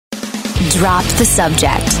dropped the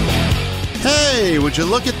subject. Hey, would you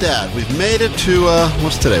look at that? We've made it to,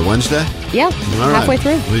 what's today, Wednesday? Yeah, All halfway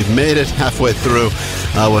right. through. We've made it halfway through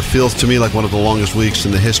what feels to me like one of the longest weeks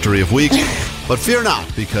in the history of weeks. But fear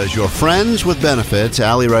not, because your friends with benefits,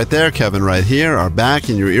 Allie right there, Kevin right here, are back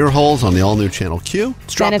in your ear holes on the all-new Channel Q.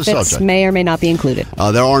 Let's drop the Benefits subject. may or may not be included.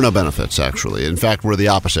 There are no benefits, actually. In fact, we're the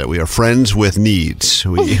opposite. We are friends with needs.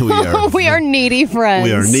 We are, We are needy friends.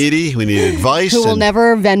 we are needy. We need advice. Who will and-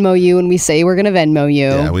 never Venmo you when we say we're going to Venmo you.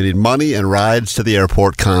 Yeah, we need money and rides to the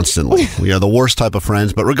airport constantly. We are the worst type of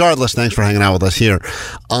friends. But regardless, thanks for hanging out with us here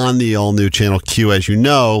on the all-new Channel Q. As you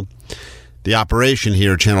know, the operation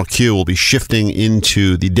here, Channel Q, will be shifting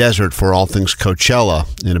into the desert for all things Coachella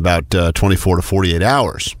in about 24 to 48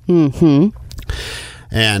 hours. Mm-hmm.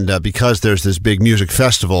 And because there's this big music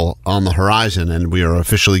festival on the horizon, and we are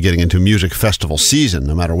officially getting into music festival season,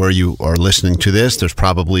 no matter where you are listening to this, there's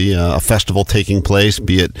probably a festival taking place,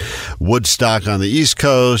 be it Woodstock on the East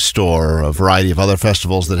Coast or a variety of other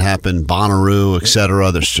festivals that happen, Bonnaroo,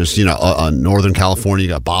 etc. There's just, Northern California, you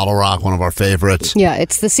got Bottle Rock, one of our favorites. Yeah,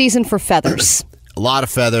 it's the season for feathers. A lot of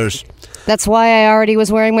feathers. That's why I already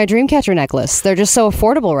was wearing my Dreamcatcher necklace. They're just so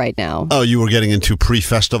affordable right now. Oh, you were getting into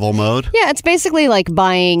pre-festival mode? Yeah, it's basically like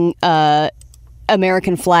buying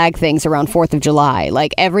American flag things around 4th of July.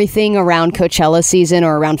 Like everything around Coachella season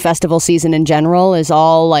or around festival season in general is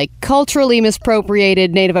all like culturally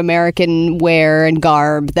misappropriated Native American wear and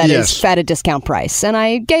garb that is at a discount price. And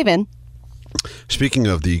I gave in. Speaking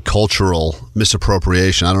of the cultural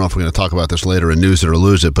misappropriation, I don't know if we're going to talk about this later in News It or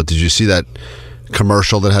Lose It, but did you see that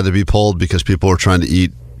commercial that had to be pulled because people were trying to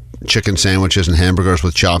eat chicken sandwiches and hamburgers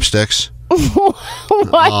with chopsticks? What?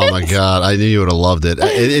 Oh my God! I knew you would have loved it.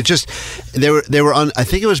 It just they were I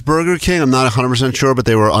think it was Burger King. I'm not 100% sure, but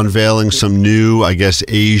they were unveiling some new, I guess,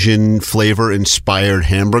 Asian flavor inspired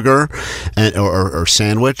hamburger or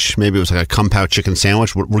sandwich. Maybe it was like a Kung Pao chicken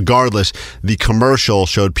sandwich. Regardless, the commercial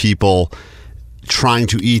showed people trying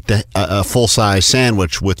to eat a full-size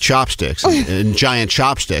sandwich with chopsticks and giant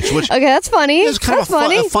chopsticks, which Okay, that's funny. is kind That's of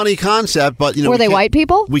funny. a funny concept. But Were they white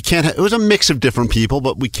people? We can't. It was a mix of different people,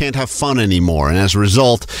 but we can't have fun anymore. And as a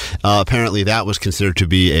result, apparently that was considered to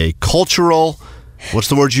be a cultural. What's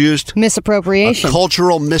the word you used? Misappropriation. A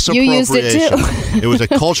cultural misappropriation. You used it too. It was a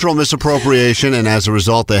cultural misappropriation, and as a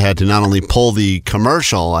result, they had to not only pull the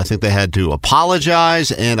commercial, I think they had to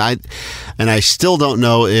apologize, and I still don't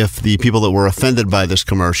know if the people that were offended by this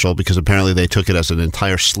commercial, because apparently they took it as an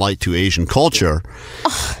entire slight to Asian culture,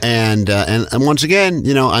 and once again,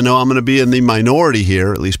 I know I'm going to be in the minority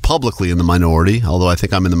here, at least publicly in the minority, although I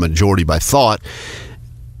think I'm in the majority by thought.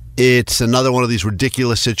 It's another one of these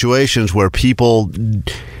ridiculous situations where people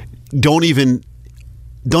don't even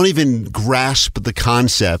grasp the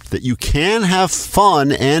concept that you can have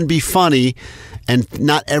fun and be funny, and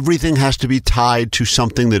not everything has to be tied to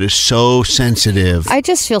something that is so sensitive. I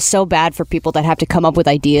just feel so bad for people that have to come up with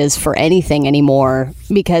ideas for anything anymore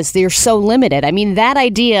because they're so limited. I mean, that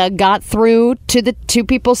idea got through to the two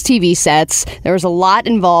people's TV sets. There was a lot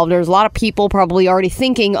involved. There was a lot of people probably already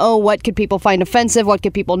thinking, oh, what could people find offensive? What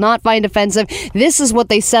could people not find offensive? This is what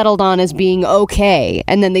they settled on as being okay.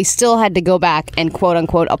 And then they still had to go back and quote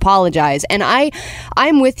unquote apologize. And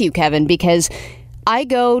I'm with you, Kevin, because I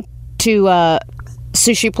go to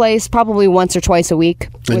sushi place probably once or twice a week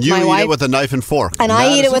with my wife. And you eat it with a knife and fork. And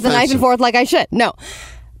I eat it with a knife and fork like I should. No.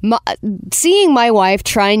 Seeing my wife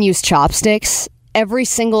try and use chopsticks every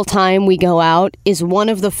single time we go out is one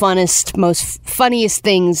of the funniest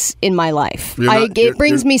things in my life. It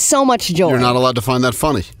brings me so much joy. You're not allowed to find that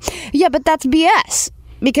funny. Yeah, but that's BS.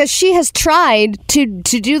 Because she has tried to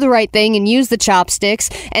do the right thing and use the chopsticks,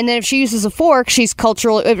 and then if she uses a fork, she's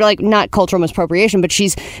not cultural misappropriation, but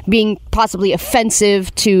she's being possibly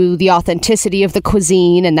offensive to the authenticity of the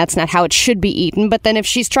cuisine, and that's not how it should be eaten. But then if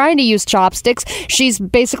she's trying to use chopsticks, she's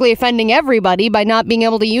basically offending everybody by not being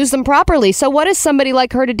able to use them properly. So what is somebody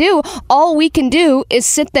like her to do? All we can do is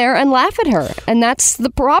sit there and laugh at her, and that's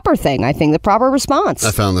the proper thing, I think, the proper response.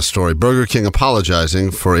 I found the story. Burger King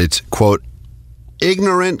apologizing for its, quote,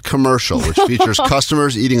 ignorant commercial, which features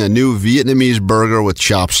customers eating a new Vietnamese burger with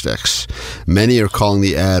chopsticks. Many are calling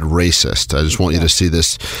the ad racist. I just want you to see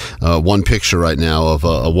this one picture right now of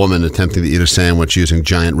a woman attempting to eat a sandwich using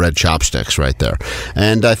giant red chopsticks right there.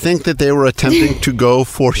 And I think that they were attempting to go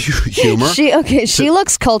for humor. She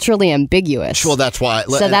looks culturally ambiguous. Well, that's why.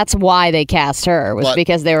 So that's why they cast her,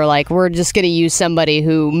 because they were like, we're just going to use somebody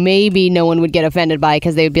who maybe no one would get offended by,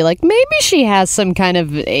 because they would be like, maybe she has some kind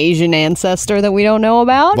of Asian ancestor that we don't know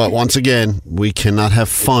about. But once again, we cannot have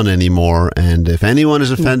fun anymore, and if anyone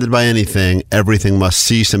is offended by anything, everything must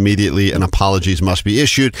cease immediately and apologies must be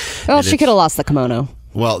issued. Well, she could have lost the kimono.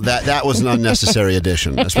 Well, that was an unnecessary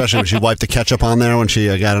addition, especially when she wiped the ketchup on there when she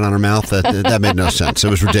got it on her mouth. That made no sense. It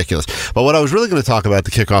was ridiculous. But what I was really going to talk about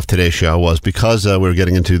to kick off today's show was because we were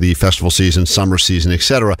getting into the festival season, summer season,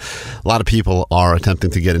 etc. A lot of people are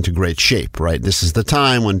attempting to get into great shape, right? This is the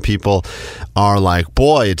time when people are like,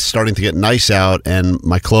 boy, it's starting to get nice out and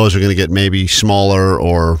my clothes are going to get maybe smaller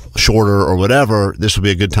or shorter or whatever. This will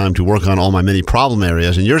be a good time to work on all my many problem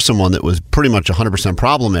areas. And you're someone that was pretty much 100%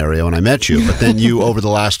 problem area when I met you. But then you, over the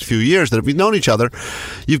last few years that we've known each other,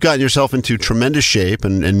 you've gotten yourself into tremendous shape,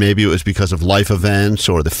 and maybe it was because of life events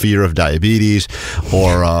or the fear of diabetes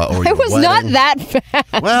or I was not that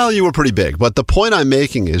fat. Well, you were pretty big. But the point I'm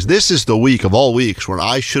making is this is the week of all weeks where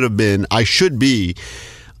I should be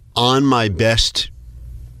on my best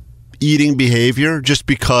eating behavior, just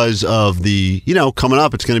because of the, coming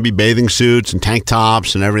up, it's going to be bathing suits and tank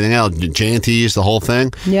tops and everything else, janties, the whole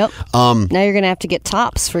thing. Yep. Now you're going to have to get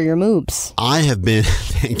tops for your moobs. I have been,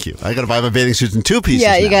 thank you. I got to buy my bathing suits in 2 pieces.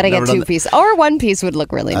 Yeah, you got to get 2 pieces. Or 1 piece would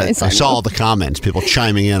look really nice. I saw all the comments, people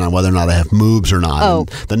chiming in on whether or not I have moobs or not. Oh. And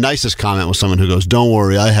the nicest comment was someone who goes, "Don't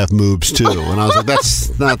worry, I have moobs too." And I was like,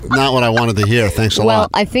 that's not what I wanted to hear. Thanks a lot. Well,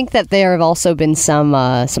 I think that there have also been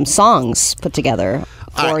some songs put together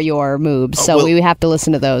for your moobs, so we have to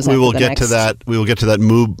listen to those. We will get to that. We will get to that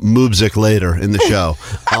moobsic later in the show.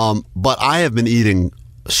 But I have been eating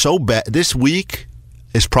so bad. This week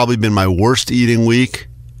has probably been my worst eating week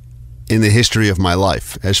in the history of my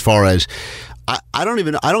life. As far as I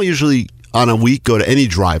don't usually on a week go to any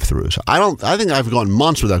drive-throughs. I think I've gone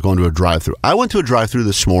months without going to a drive-through. I went to a drive-through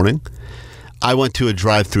this morning. I went to a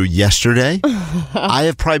drive-through yesterday. I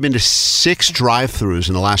have probably been to 6 drive-throughs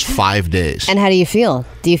in the last 5 days. And how do you feel?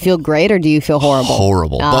 Do you feel great or do you feel horrible?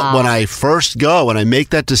 Horrible. But when I first go, when I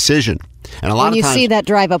make that decision, and a lot of times, when you see that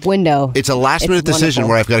drive-up window, it's a last-minute decision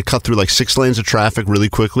where I've got to cut through like 6 lanes of traffic really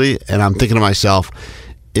quickly, and I'm thinking to myself,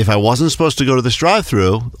 if I wasn't supposed to go to this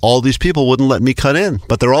drive-through, all these people wouldn't let me cut in.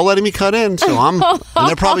 But they're all letting me cut in, so and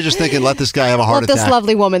they're probably just thinking, let this guy have a heart attack. Let this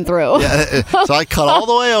lovely woman through. Yeah, so I cut all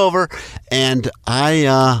the way over, and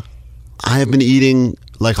I have been eating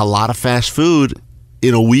like a lot of fast food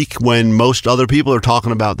in a week when most other people are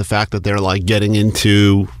talking about the fact that they're like getting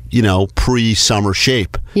into, pre-summer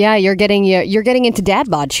shape. Yeah, you're getting into dad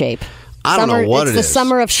bod shape. I don't know what it is. It's the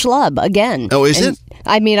summer of schlub again. Oh, is it?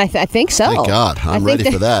 I mean, I think so. Thank God. I'm ready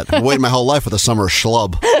for that. I've waited my whole life for the summer of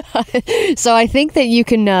schlub. So I think that you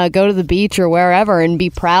can go to the beach or wherever and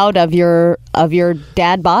be proud of your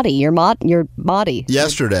dad body, your body.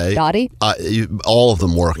 Yesterday, body? all of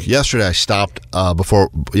them work. Yesterday, I stopped before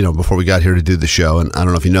we got here to do the show, and I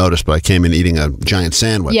don't know if you noticed, but I came in eating a giant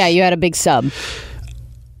sandwich. Yeah, you had a big sub.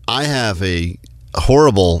 I have a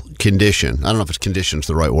horrible condition. I don't know if condition's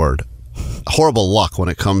the right word. Horrible luck when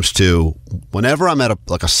it comes to whenever I'm at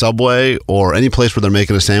a Subway or any place where they're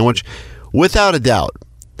making a sandwich, without a doubt,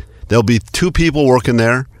 there'll be 2 people working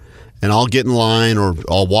there, and I'll get in line or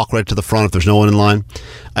I'll walk right to the front if there's no one in line.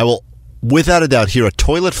 I will, without a doubt, hear a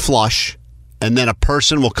toilet flush, and then a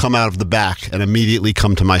person will come out of the back and immediately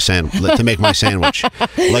come to my to make my sandwich.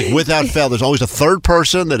 Like without fail, there's always a third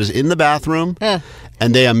person that is in the bathroom.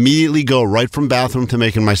 And they immediately go right from bathroom to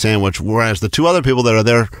making my sandwich, whereas the 2 other people that are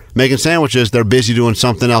there making sandwiches, they're busy doing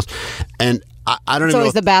something else. And I don't even know. It's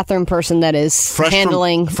always the bathroom person that is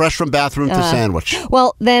handling. Fresh from bathroom to sandwich.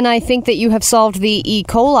 Well, then I think that you have solved the E.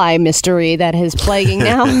 coli mystery that is plaguing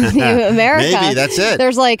now America. Maybe, that's it.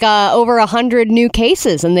 There's like over 100 new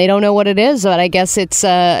cases, and they don't know what it is. But I guess it's,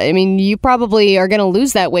 you probably are going to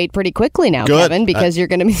lose that weight pretty quickly now, Good. Kevin, because you're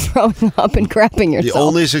going to be throwing up and crapping yourself. The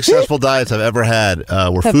only successful diets I've ever had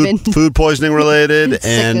were food poisoning related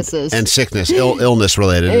and sickness, illness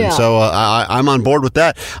related. Yeah. And so I'm on board with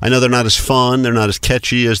that. I know they're not as fun. They're not as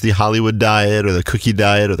catchy as the Hollywood diet or the cookie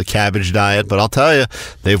diet or the cabbage diet, but I'll tell you,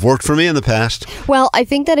 they've worked for me in the past. Well, I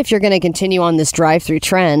think that if you're going to continue on this drive-through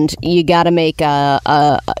trend, you got to make a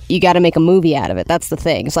movie out of it. That's the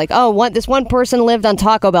thing. It's like, this one person lived on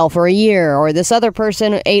Taco Bell for a year, or this other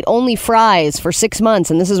person ate only fries for 6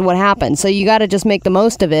 months, and this is what happened. So you got to just make the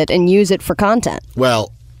most of it and use it for content.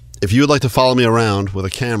 Well, if you would like to follow me around with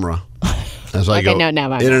a camera as I go in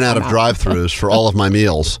and out of drive-thrus for all of my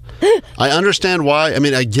meals, I understand why. I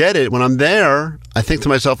mean, I get it. When I'm there, I think to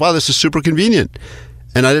myself, wow, this is super convenient.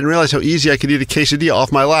 And I didn't realize how easy I could eat a quesadilla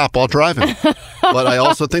off my lap while driving. But I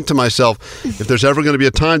also think to myself, if there's ever going to be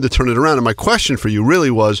a time to turn it around, and my question for you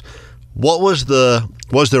really was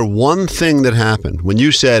there one thing that happened when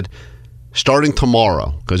you said, starting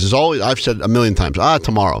tomorrow, because there's always, I've said a million times,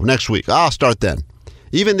 tomorrow, next week, I'll start then.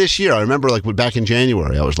 Even this year, I remember like back in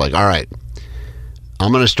January, I was like, all right,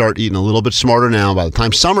 I'm going to start eating a little bit smarter now. By the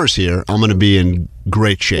time summer's here, I'm going to be in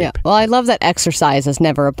great shape. Yeah. Well, I love that exercise is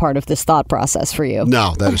never a part of this thought process for you.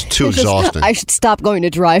 No, that is too exhausting. I should stop going to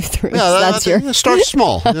drive-thrus. Yeah, start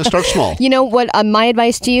small. Start small. You know what? My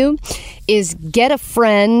advice to you is get a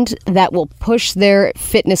friend that will push their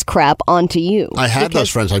fitness crap onto you. I had those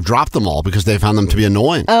friends. I dropped them all because they found them to be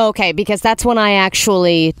annoying. Oh, okay, because that's when I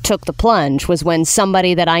actually took the plunge, was when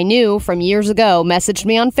somebody that I knew from years ago messaged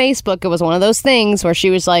me on Facebook. It was one of those things where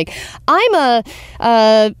she was like, I'm a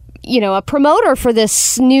promoter for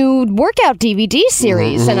this new workout DVD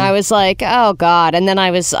series. And I was like, oh God. And then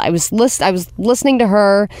I was listening to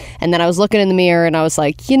her, and then I was looking in the mirror and I was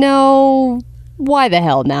like, why the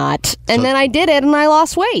hell not? And then I did it and I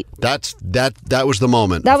lost weight. That was the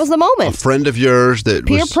moment. That was the moment. A friend of yours that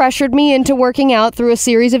peer pressured me into working out through a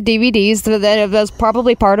series of DVDs that was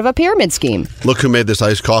probably part of a pyramid scheme. Look who made this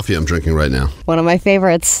iced coffee I'm drinking right now. One of my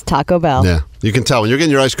favorites, Taco Bell. Yeah. You can tell when you're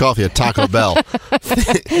getting your iced coffee at Taco Bell.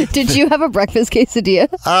 Did you have a breakfast quesadilla?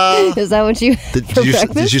 Is that what you had for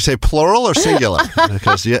breakfast? Did you say plural or singular?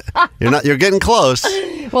 Because you're getting close.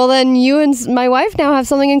 Well, then you and my wife now have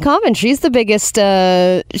something in common. She's the biggest.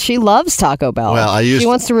 She loves Taco Bell. Well, she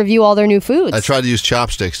wants to review all their new foods. I tried to use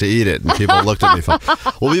chopsticks to eat it, and people looked at me funny.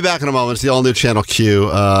 We'll be back in a moment. It's the all-new Channel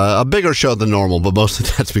Q. A bigger show than normal, but mostly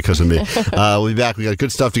that's because of me. We'll be back. We got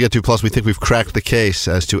good stuff to get to. Plus, we think we've cracked the case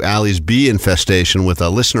as to Allie's bee infestation with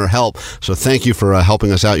listener help. So thank you for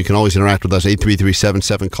helping us out. You can always interact with us.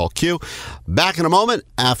 833-77 call Q. Back in a moment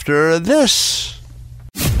after this.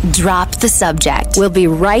 Drop the subject. We'll be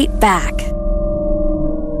right back.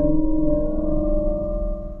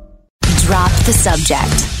 Drop the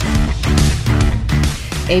subject.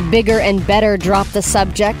 A bigger and better Drop the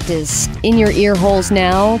Subject is in your ear holes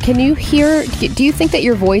now. Can you hear? Do you think that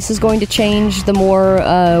your voice is going to change the more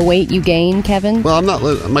weight you gain, Kevin? Well, I'm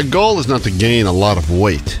not. My goal is not to gain a lot of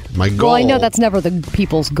weight. My goal. Well, I know that's never the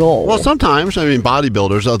people's goal. Well, sometimes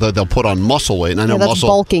bodybuilders they'll put on muscle weight, and I know that's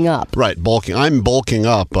bulking up. Right, bulking. I'm bulking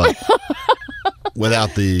up, but with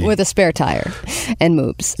a spare tire and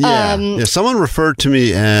moves. Yeah. Someone referred to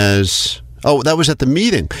me as. Oh, that was at the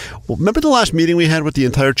meeting. Well, remember the last meeting we had with the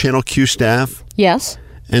entire Channel Q staff? Yes.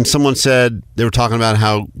 And someone said they were talking about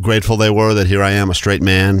how grateful they were that here I am, a straight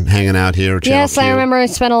man, hanging out here at Channel Q. Yes, I remember I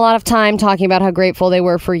spent a lot of time talking about how grateful they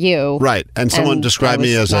were for you. Right. And someone described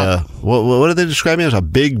me as what did they describe me as? A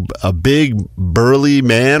big burly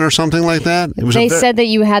man or something like that? They said that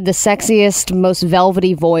you had the sexiest, most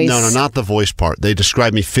velvety voice. No, not the voice part. They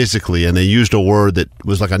described me physically, and they used a word that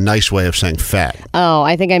was like a nice way of saying fat. Oh,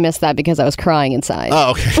 I think I missed that because I was crying inside.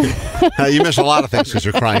 Oh, okay. You miss a lot of things because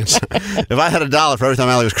you're crying inside. If I had $1 for every time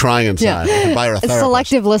Allie was crying inside, I could buy her a therapist.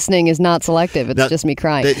 Selective listening is not selective. It's just me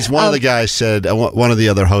crying. One of the guys said, one of the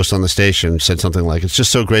other hosts on the station said something like, it's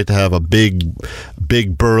just so great to have a big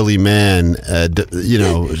burly man, and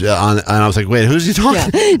I was like, wait, who's he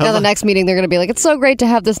talking? Yeah. Now the next meeting, they're going to be like, it's so great to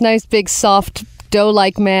have this nice, big, soft,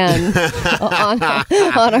 dough-like man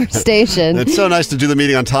on our station. It's so nice to do the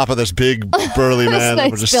meeting on top of this big burly man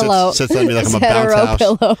nice that just sits on me like I'm a bounce house.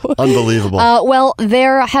 Pillow. Unbelievable. Well,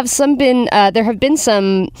 there have been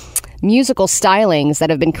some musical stylings that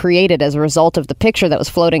have been created as a result of the picture that was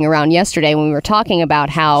floating around yesterday when we were talking about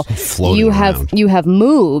how you have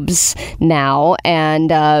moobs now, and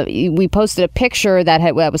we posted a picture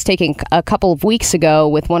that was taken a couple of weeks ago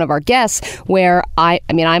with one of our guests where I'm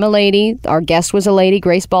a lady, our guest was a lady,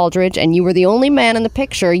 Grace Baldridge, and you were the only man in the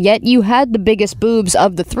picture, yet you had the biggest boobs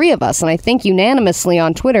of the three of us, and I think unanimously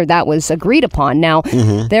on Twitter that was agreed upon. Now,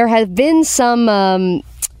 there has been some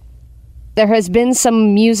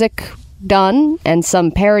music done and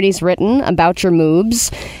some parodies written about your moobs,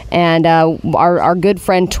 and our good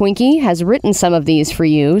friend Twinkie has written some of these for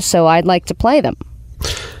you, so I'd like to play them.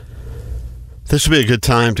 This would be a good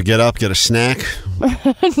time to get up, get a snack,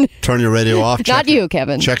 turn your radio off. Not you,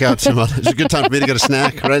 Kevin. Check out some other. It's a good time for me to get a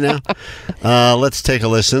snack right now. Let's take a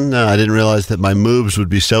listen. I didn't realize that my moves would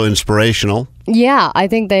be so inspirational. Yeah, I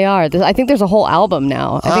think they are. I think there's a whole album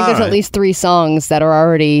now. I think there's at least 3 songs that are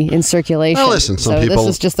already in circulation. Well, listen, this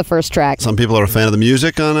is just the first track. Some people are a fan of the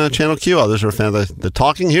music on Channel Q. Others are a fan of the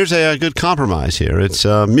talking. Here's a good compromise here. It's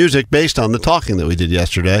music based on the talking that we did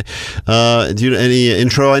yesterday. Do you any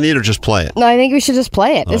intro I need, or just play it? No, I think we should just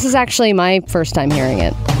play it. Okay. This is actually my first time hearing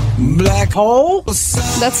it. Black hole?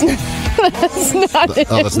 That's not it.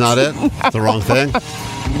 Oh, that's not it? The wrong thing?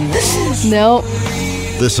 No.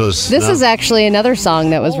 This is actually another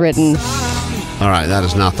song that was written. All right, that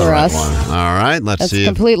is not the right one. All right, let's see. That's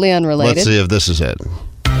completely unrelated. Let's see if this is it.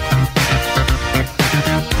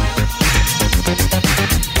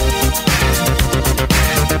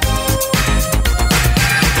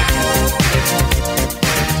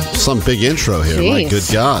 some big intro here. My Jeez. good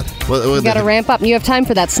God. You got to ramp up. You have time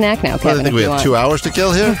for that snack now, Kevin. I think we have 2 hours to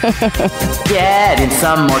kill here. Getting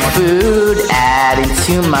some more food, adding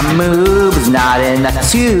to my moves, not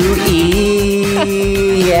enough to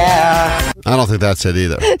eat. Yeah. I don't think that's it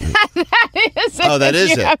either. Oh, that is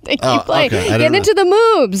you it. Have to keep Oh, playing. okay. I Get didn't into the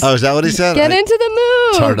moves. Oh, is that what he said? Get into the moves.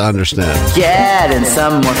 It's hard to understand. Getting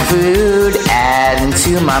some more food, adding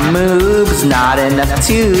to my moves, not enough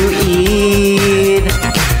to eat.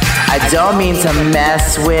 I don't mean to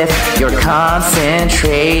mess with your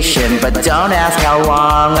concentration, but don't ask how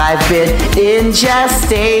long I've been in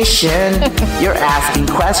gestation. You're asking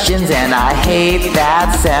questions and I hate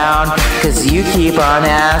that sound, 'cause you keep on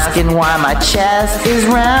asking why my chest is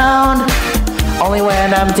round. Only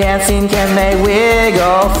when I'm dancing can they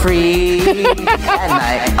wiggle free. At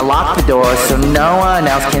night, I lock the door so no one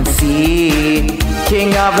else can see.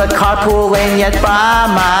 King of the carpool lane, yet by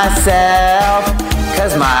myself.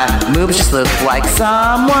 'Cause my moves just look like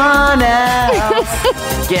someone else.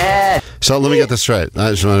 Get. So let me get this straight.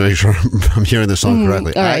 I just want to make sure I'm hearing this song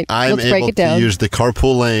correctly. all right. I'm Let's break able it down. to use the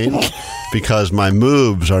carpool lane because my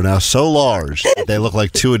moves are now so large that they look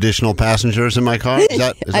like 2 additional passengers in my car. Is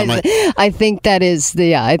that my... I think that is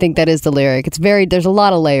the lyric. It's there's a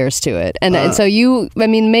lot of layers to it. And so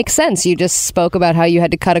makes sense. You just spoke about how you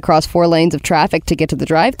had to cut across 4 lanes of traffic to get to the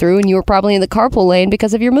drive-thru, and you were probably in the carpool lane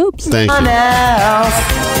because of your moves. Thank Someone you.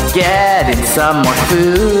 else. Getting some more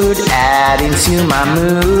food, adding to my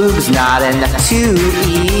moves, not enough to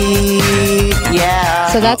eat. Yeah.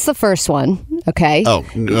 So that's the first one. Okay. Oh,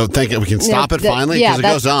 no, thank you. We can stop it finally because it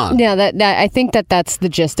goes on. Yeah, I think that's the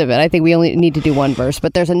gist of it. I think we only need to do one verse,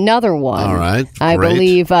 but there's another one. All right, I great.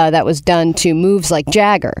 believe that was done to moves like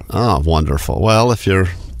Jagger. Oh, wonderful. Well, if you're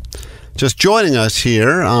just joining us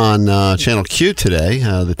here on Channel Q today,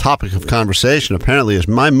 the topic of conversation apparently is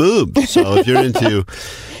my moves. So if you're into...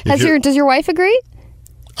 Does your wife agree?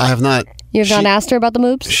 I have not... You have not asked her about the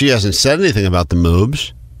moves? She hasn't said anything about the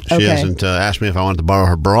moves. She Okay. hasn't asked me if I wanted to borrow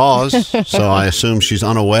her bras, so I assume she's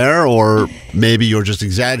unaware, or maybe you're just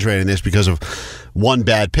exaggerating this because of one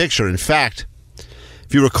bad picture. In fact,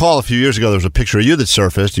 if you recall, a few years ago, there was a picture of you that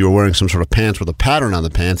surfaced. You were wearing some sort of pants with a pattern on the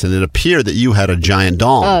pants, and it appeared that you had a giant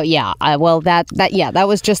dong. Oh, yeah. That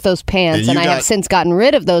was just those pants, And and I have since gotten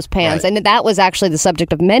rid of those pants. Right. And that was actually the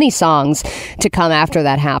subject of many songs to come after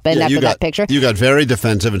that happened, Yeah, after that picture. You got very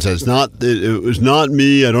defensive and said, it was not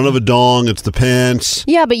me. I don't have a dong. It's the pants.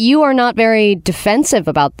 Yeah, but you are not very defensive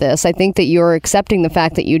about this. I think that you're accepting the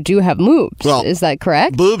fact that you do have moves. Well, Is that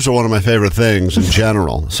correct? Boobs are one of my favorite things in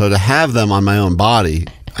general. So to have them on my own body,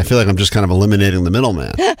 I feel like I'm just kind of eliminating the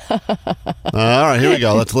middleman. All right, here we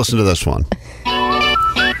go. Let's listen to this one.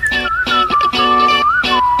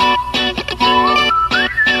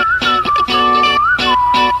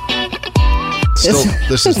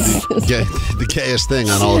 This is the gayest thing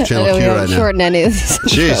on all of Channel Q right now. Shorten any of these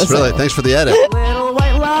Jeez, shows. really? Thanks for the edit. Little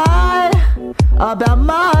white lie about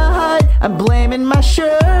my height. I'm blaming my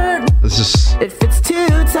shirt. This is... It fits too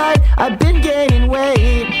tight. I've been gaining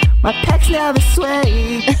weight. My pecs never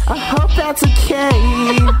sway. I hope that's okay.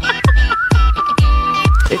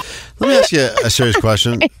 Let me ask you a serious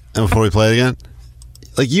question before we play it again.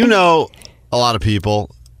 Like, you know a lot of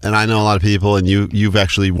people, and I know a lot of people, and you've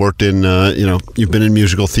actually worked in, you've been in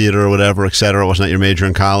musical theater or whatever, et cetera. Wasn't that your major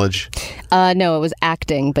in college? No, it was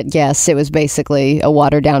acting, but yes, it was basically a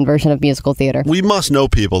watered-down version of musical theater. We must know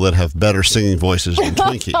people that have better singing voices than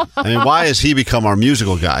Twinkie. I mean, why has he become our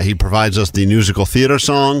musical guy? He provides us the musical theater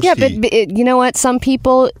songs. Yeah, but you know what? Some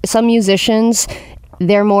musicians,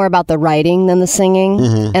 they're more about the writing than the singing,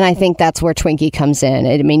 and I think that's where Twinkie comes in.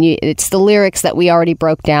 It's the lyrics that we already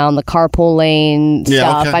broke down, the carpool lane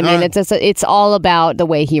stuff. okay. I mean, All right. it's all about the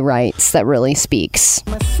way he writes that really speaks.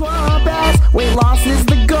 My swamp ass, weight loss is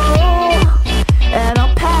the goal. And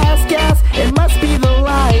I'll pass gas, it must be the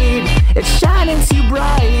light. It's shining too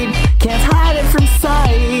bright, can't hide it from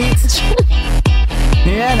sight.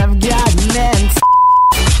 And I've got men.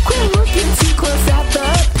 Quit looking too close at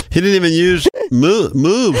the He didn't even use moves.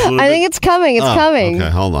 I think it's coming. It's coming. Okay,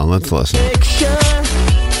 hold on. Let's listen. picture.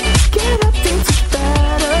 Get updates with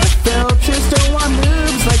better filters. Don't want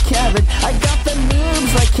moves like Kevin. I got the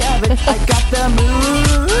moves like Kevin. I got the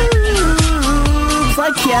moves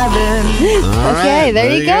like Kevin. All Okay, right,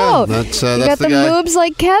 there you go. That's You that's got the guy. moves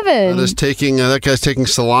like Kevin. That guy's taking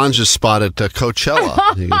Solange's spot at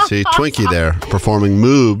Coachella. You can see Twinkie there performing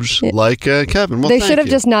moves like Kevin. Well, They thank should have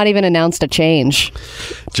you. just not even announced a change.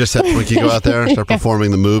 Just have Twinkie go out there and start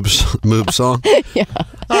performing the moves song. Yeah.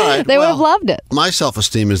 All right, They would have loved it. My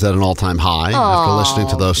self-esteem is at an all-time high after listening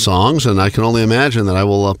to those songs, and I can only imagine that I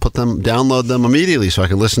will download them immediately so I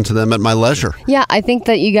can listen to them at my leisure. Yeah, I think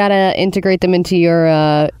that you got to integrate them into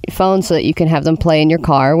your phone so that you can have them play in your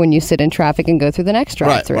car when you sit in traffic and go through the next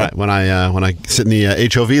drive-through. Right. When I sit in the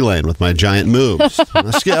HOV lane with my giant moves.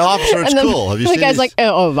 Officer, it's cool. Have you seen the guy's these? like,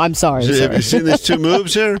 I'm sorry. Have you seen these two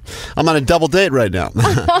moves here? I'm on a double date right now.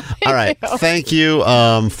 All right. Thank you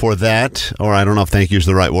for that. Or I don't know if thank you is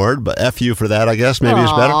the right word, but F you for that, I guess. Maybe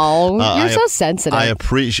it's better. Oh, you're so sensitive. I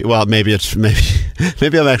appreciate. Well, maybe I'm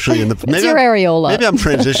actually in the. Maybe it's your areola. Maybe I'm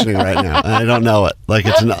transitioning right now, and I don't know it. Like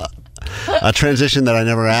it's a transition that I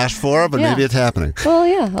never asked for, but maybe it's happening. Well,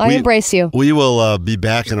 yeah, I embrace you. We will be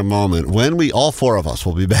back in a moment. All four of us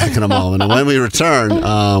will be back in a moment. And when we return,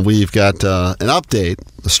 we've got an update,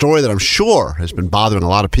 a story that I'm sure has been bothering a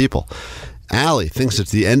lot of people. Allie thinks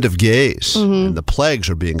it's the end of gays, and the plagues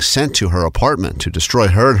are being sent to her apartment to destroy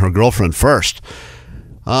her and her girlfriend first.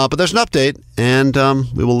 But there's an update, and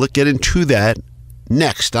we will get into that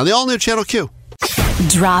next on the all-new Channel Q.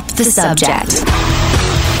 Drop the subject.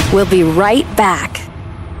 We'll be right back.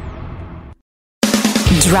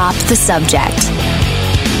 Drop the subject.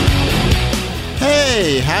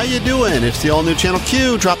 Hey, how you doing? It's the all-new Channel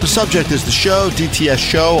Q. Drop the Subject is the show, DTS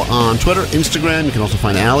Show on Twitter, Instagram. You can also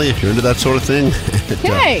find Allie if you're into that sort of thing.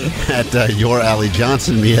 At Your Allie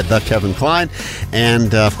Johnson, me at The Kevin Klein,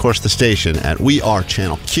 and, of course, the station at We Are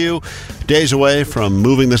Channel Q. Days away from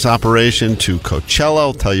moving this operation to Coachella.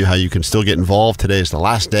 I'll tell you how you can still get involved. Today is the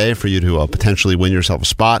last day for you to potentially win yourself a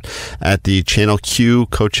spot at the Channel Q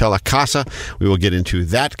Coachella Casa. We will get into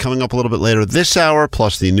that coming up a little bit later this hour,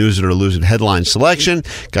 plus the News It or Lose It headline selection.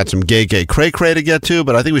 Got some gay cray-cray to get to,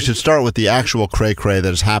 but I think we should start with the actual cray-cray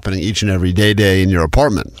that is happening each and every day in your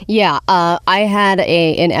apartment. Yeah, I had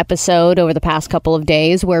an episode over the past couple of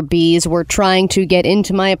days where bees were trying to get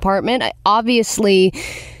into my apartment. Obviously,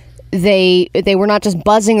 they were not just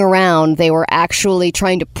buzzing around. They were actually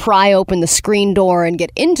trying to pry open the screen door and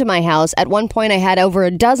get into my house. At one point, I had over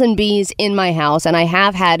a dozen bees in my house, and I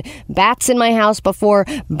have had bats in my house before,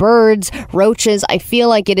 birds, roaches. I feel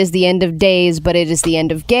like it is the end of days, but it is the end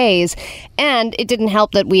of gays. And it didn't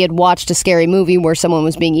help that we had watched a scary movie where someone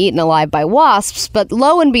was being eaten alive by wasps. But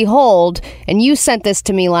lo and behold, and you sent this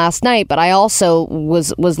to me last night, but I also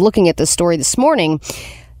was looking at this story this morning,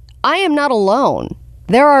 I am not alone.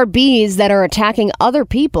 There are bees that are attacking other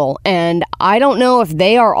people, and I don't know if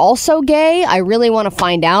they are also gay. I really want to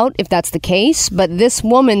find out if that's the case, but this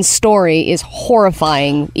woman's story is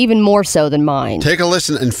horrifying, even more so than mine. Take a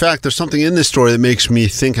listen. In fact, there's something in this story that makes me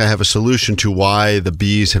think I have a solution to why the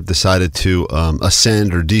bees have decided to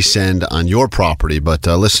ascend or descend on your property, but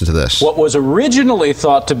listen to this. What was originally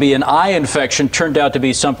thought to be an eye infection turned out to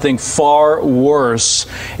be something far worse.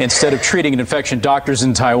 Instead of treating an infection, doctors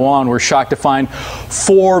in Taiwan were shocked to find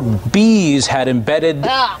 4 bees had embedded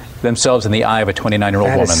themselves in the eye of a 29-year-old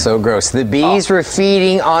woman. That is so gross. The bees were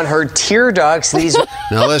feeding on her tear ducts.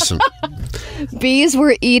 Now listen. Bees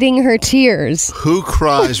were eating her tears. Who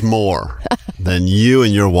cries more than you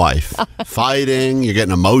and your wife? Fighting, you're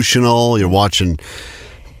getting emotional, you're watching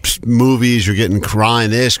movies, you're getting crying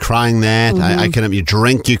this, crying that. You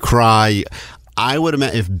drink, you cry. I would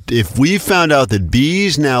imagine if we found out that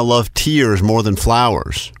bees now love tears more than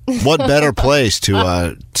flowers, what better place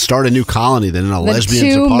to start a new colony than in a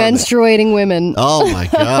lesbian's apartment? 2 menstruating women. Oh my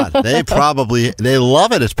God, they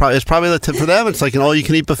love it. It's probably the tip for them. It's like an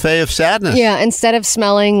all-you-can-eat buffet of sadness. Yeah, instead of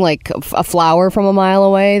smelling like a flower from a mile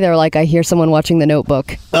away, they're like, I hear someone watching The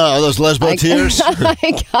Notebook. Oh, those lesbo tears.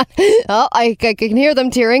 I can hear them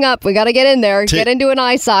tearing up. We got to get in there. Get into an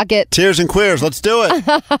eye socket. Tears and queers. Let's do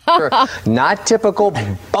it. Not typical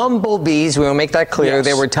bumblebees. We will make that clear. Yes.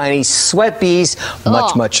 They were tiny sweat bees,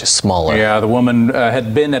 much smaller. Yeah, the woman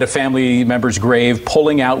had been at a family member's grave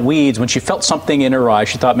pulling out weeds. When she felt something in her eye,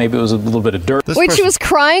 she thought maybe it was a little bit of dirt. She was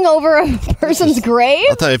crying over a person's grave?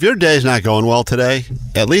 I'll tell you, if your day's not going well today,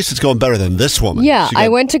 at least it's going better than this woman. Yeah, I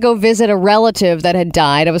went to go visit a relative that had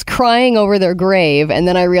died. I was crying over their grave, and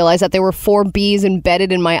then I realized that there were 4 bees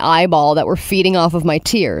embedded in my eyeball that were feeding off of my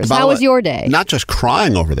tears. How was your day? Not just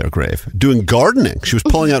crying over their grave, doing gardening. She was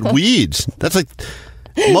pulling out weeds. That's like...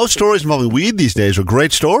 Most stories involving weed these days are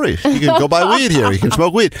great stories. You can go buy weed here. You can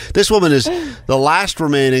smoke weed. This woman is the last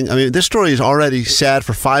remaining. I mean, this story is already sad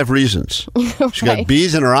for 5 reasons. She got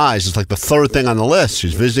bees in her eyes. It's like the 3rd thing on the list.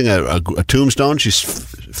 She's visiting a tombstone. She's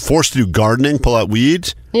forced to do gardening, pull out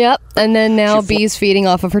weeds. Yep, and then now bees feeding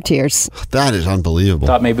off of her tears. That is unbelievable.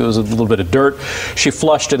 Thought maybe it was a little bit of dirt. She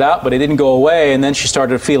flushed it out, but it didn't go away, and then she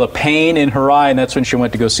started to feel a pain in her eye, and that's when she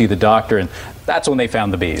went to go see the doctor, and That's when they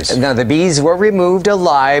found the bees. Now, the bees were removed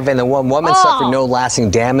alive, and the one woman suffered no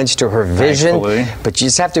lasting damage to her vision. Thankfully. But you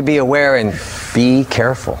just have to be aware and be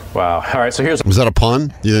careful. Wow. All right, so here's... Was that a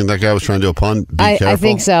pun? Do you think that guy was trying to do a pun? Be careful? I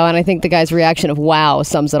think so, and I think the guy's reation of wow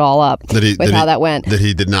sums it all up how that went. That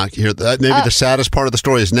he did not hear that. Maybe the saddest part of the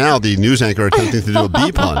story is now the news anchor attempting to do a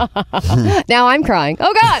bee pun. Now I'm crying.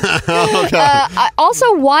 Oh, God.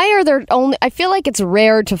 Also, why are there only... I feel like it's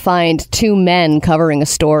rare to find two men covering a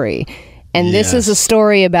story. And this is a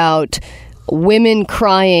story about women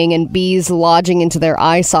crying and bees lodging into their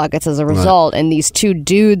eye sockets as a result. Right. And these two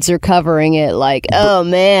dudes are covering it like, oh,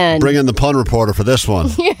 man. Bring in the pun reporter for this one.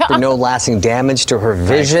 For no lasting damage to her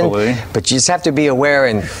vision. Thankfully. But you just have to be aware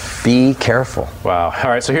and be careful. Wow. All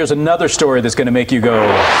right, so here's another story that's going to make you go...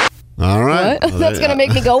 All right. Well, that's going to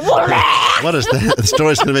make me go, what is that? The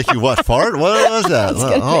story's going to make you what? Fart? What was that?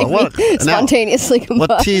 What? Spontaneously combust.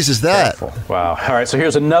 What tease is that? Wow. All right, so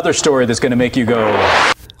here's another story that's going to make you go...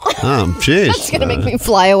 Oh, jeez. That's going to make me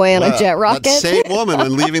fly away on a jet rocket. That same woman,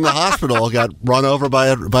 when leaving the hospital, got run over by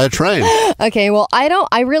a train. Okay, well,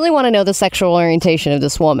 I really want to know the sexual orientation of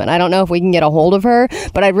this woman. I don't know if we can get a hold of her,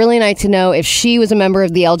 but I'd really like to know if she was a member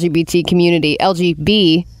of the LGBT community.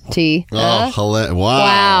 LGBT.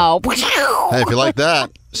 Wow. Hey, if you like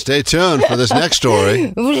that, stay tuned for this next story.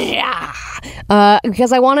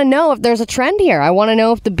 Because I want to know if there's a trend here. I want to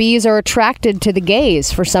know if the bees are attracted to the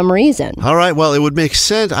gays for some reason. All right, well, it would make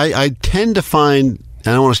sense. I tend to find, and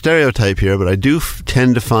I don't want to stereotype here, but I do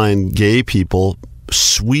tend to find gay people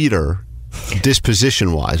sweeter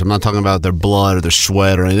disposition-wise. I'm not talking about their blood or their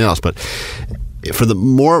sweat or anything else, but... For the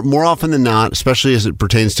more often than not, especially as it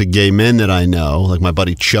pertains to gay men that I know, like my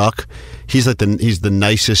buddy Chuck, he's the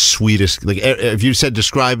nicest, sweetest. Like if you said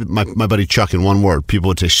describe my buddy Chuck in one word, people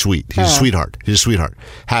would say sweet. He's a sweetheart. He's a sweetheart.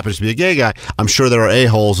 Happens to be a gay guy. I'm sure there are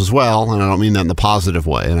a-holes as well, and I don't mean that in the positive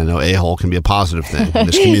way. And I know a-hole can be a positive thing in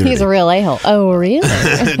this community. He's a real a-hole. Oh, really?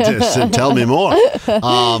 Tell me more.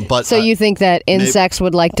 But so you think that insects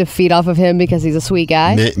would like to feed off of him because he's a sweet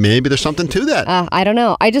guy? Maybe there's something to that. I don't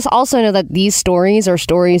know. I just also know that these stories are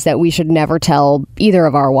stories that we should never tell either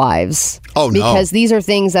of our wives. Oh, no. Because these are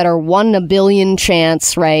things that are 1 in a billion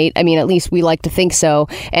chance, right? I mean, at least we like to think so.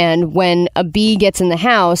 And when a bee gets in the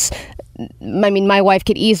house, I mean, my wife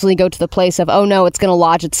could easily go to the place of, oh, no, it's going to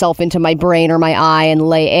lodge itself into my brain or my eye and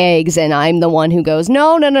lay eggs. And I'm the one who goes,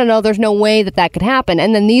 no, there's no way that could happen.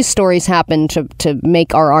 And then these stories happen to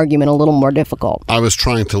make our argument a little more difficult. I was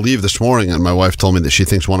trying to leave this morning, and my wife told me that she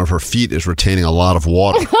thinks one of her feet is retaining a lot of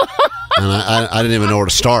water. And I didn't even know where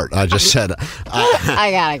to start. I just said,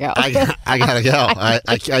 I gotta go. I gotta go.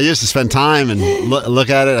 I used to spend time and look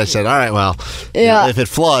at it. I said, all right, well, if it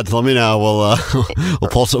floods, let me know.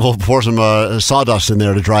 We'll pour some sawdust in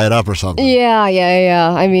there to dry it up or something.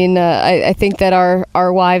 Yeah. I mean, I think that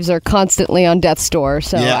our wives are constantly on death's door.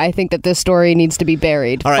 So I think that this story needs to be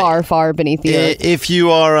buried far, far beneath the earth. If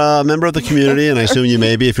you are a member of the community, and I assume you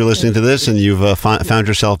may be if you're listening to this, and you've found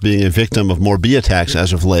yourself being a victim of more bee attacks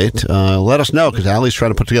as of late, let us know, because Allie's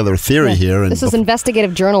trying to put together a theory here. And this is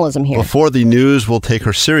investigative journalism here. Before the news will take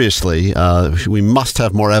her seriously, we must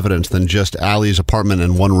have more evidence than just Allie's apartment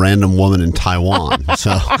and one random woman in Taiwan.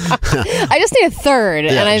 So I just need a third,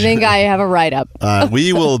 and I think I have a write-up.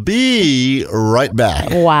 We will be right back.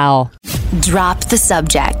 Wow. Drop the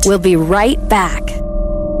subject. We'll be right back.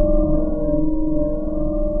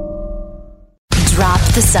 Drop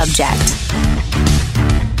the subject.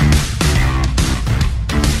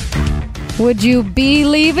 Would you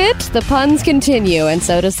believe it? The puns continue, and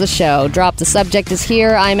so does the show. Drop the Subject is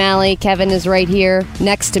here. I'm Allie. Kevin is right here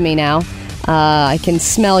next to me now. I can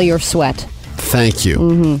smell your sweat. Thank you.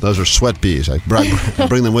 Mm-hmm. Those are sweat bees. I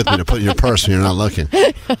bring them with me to put in your purse when you're not looking.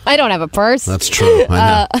 I don't have a purse. That's true.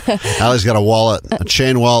 I know. Allie's got a wallet, a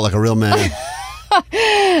chain wallet like a real man.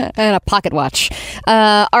 And a pocket watch.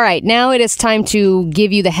 All right, now it is time to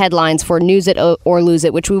give you the headlines for News It or Lose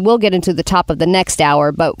It, which we will get into the top of the next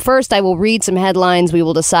hour. But first, I will read some headlines. We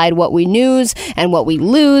will decide what we news and what we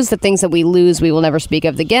lose. The things that we lose, we will never speak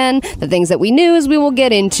of again. The things that we news, we will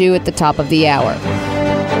get into at the top of the hour.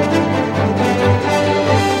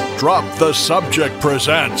 Drop the Subject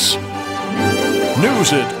presents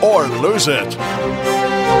News It or Lose It.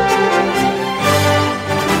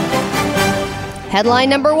 Headline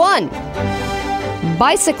number 1.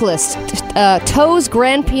 Bicyclist tows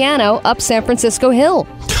grand piano up San Francisco Hill.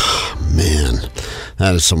 Man,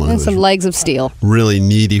 that is someone who's some legs of steel. Really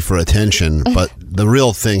needy for attention. But the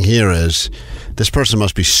real thing here is This person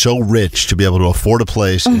must be so rich to be able to afford a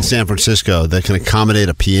place in San Francisco that can accommodate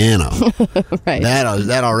a piano. Right.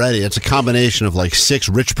 That already, it's a combination of like 6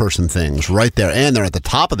 rich person things right there. And they're at the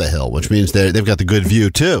top of the hill, which means they've got the good view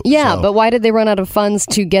too. Yeah, So, but why did they run out of funds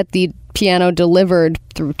to get the piano delivered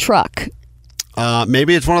through truck?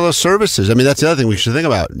 maybe it's one of those services. I mean, that's the other thing we should think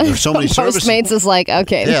about. There's so many services. Postmates is like,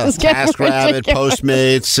 okay, Yeah, this is getting TaskRabbit, ridiculous.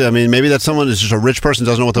 Postmates. I mean, maybe that's someone who's just a rich person,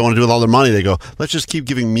 doesn't know what they want to do with all their money. They go, let's just keep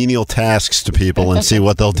giving menial tasks to people and see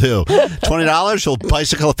what they'll do. $20, you'll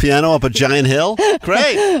bicycle a piano up a giant hill?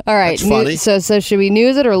 Great. All right. That's funny. So should we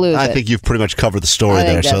news it or lose I it? think you've pretty much covered the story I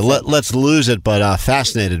think there. So that's it. let's lose it, but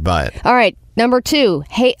fascinated by it. All right. Number 2,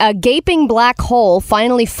 a gaping black hole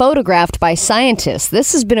finally photographed by scientists.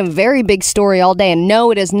 This has been a very big story all day, and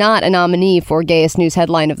no, it is not a nominee for Gayest News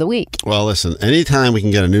Headline of the Week. Well, listen, anytime we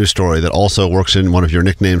can get a news story that also works in one of your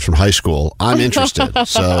nicknames from high school, I'm interested.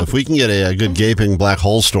 So if we can get a good gaping black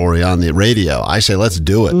hole story on the radio, I say let's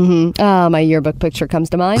do it. Mm-hmm. My yearbook picture comes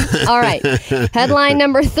to mind. All right. Headline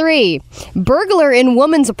number 3, burglar in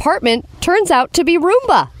woman's apartment turns out to be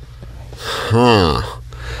Roomba. Huh.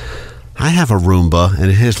 I have a Roomba,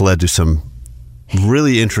 and it has led to some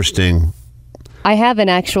really interesting... I have an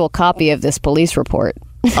actual copy of this police report.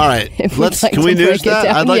 All right, If we'd like can we to news break it that?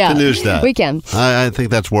 down. I'd like Yeah, to news that. we can. I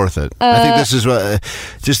think that's worth it. I think this is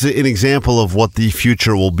just an example of what the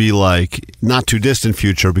future will be like, not too distant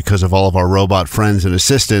future, because of all of our robot friends and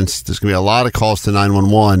assistants. There's going to be a lot of calls to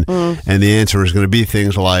 911, and the answer is going to be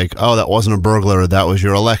things like, oh, that wasn't a burglar, that was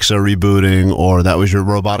your Alexa rebooting, or that was your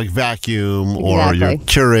robotic vacuum, or your Exactly.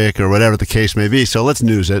 Keurig, or whatever the case may be. So let's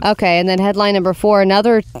news it. Okay, and then headline number 4,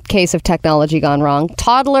 another case of technology gone wrong.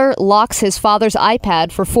 Toddler locks his father's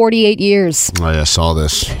iPad for 48 years. Oh, yeah, I saw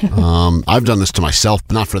this. I've done this to myself,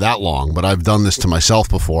 not for that long, but I've done this to myself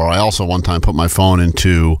before. I also one time put my phone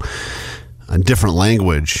into a different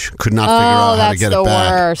language. Could not figure out how to get it back.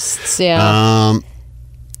 That's the worst. Yeah.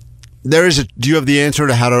 There is a. Do you have the answer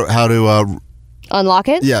to how to? Unlock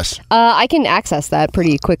it? Yes. I can access that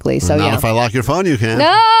pretty quickly, so Not yeah. if I lock your phone, you can.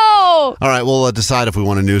 No! All right, we'll decide if we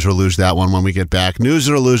want to news or lose that one when we get back. News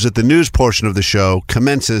or lose it. The news portion of the show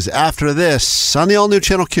commences after this on the all-new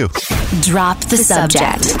Channel Q. Drop the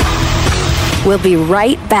subject. We'll be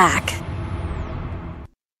right back.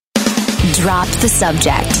 Drop the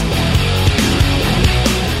subject.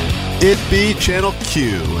 It be Channel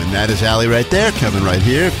Q, and that is Allie right there, Kevin right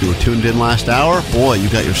here. If you were tuned in last hour, boy, you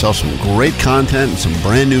got yourself some great content and some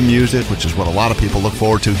brand new music, which is what a lot of people look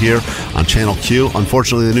forward to here on Channel Q.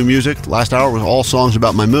 Unfortunately, the new music last hour was all songs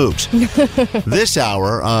about my moves. This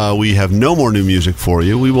hour, we have no more new music for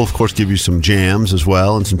you. We will, of course, give you some jams as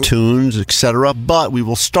well and some tunes, etc., but we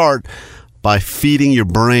will start by feeding your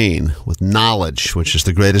brain with knowledge, which is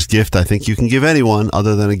the greatest gift I think you can give anyone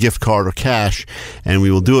other than a gift card or cash. And we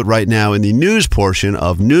will do it right now in the news portion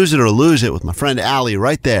of News It or Lose It with my friend Allie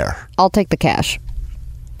right there. I'll take the cash.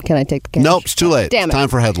 Can I take the cash? Nope, it's too late. Damn It's it. time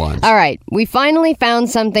for headlines. All right. We finally found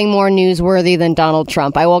something more newsworthy than Donald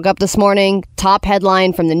Trump. I woke up this morning, top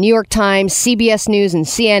headline from the New York Times, CBS News, and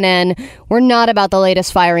CNN. We're not about the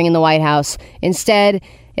latest firing in the White House. Instead,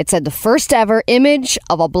 it said the first ever image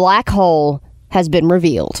of a black hole has been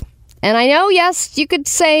revealed. And I know, yes, you could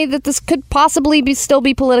say that this could possibly still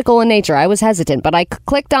be political in nature. I was hesitant, but I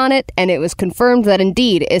clicked on it, and it was confirmed that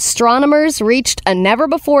indeed astronomers reached a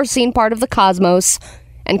never-before-seen part of the cosmos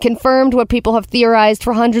and confirmed what people have theorized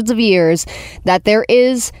for hundreds of years, that there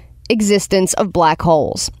is existence of black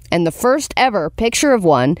holes. And the first ever picture of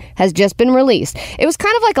one has just been released. It was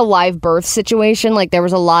kind of like a live birth situation. Like there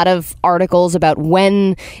was a lot of articles about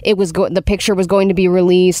when it was the picture was going to be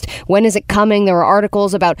released. When is it coming? There were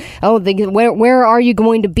articles about, where are you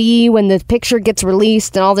going to be when the picture gets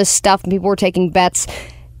released and all this stuff. And people were taking bets.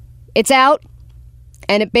 It's out.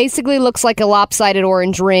 And it basically looks like a lopsided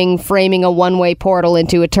orange ring framing a one-way portal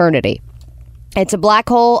into eternity. It's a black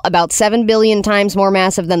hole about 7 billion times more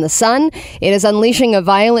massive than the sun. It is unleashing a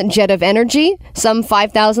violent jet of energy, some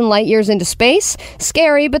 5,000 light years into space.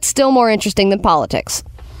 Scary, but still more interesting than politics.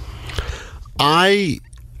 I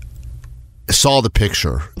saw the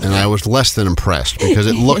picture, and I was less than impressed because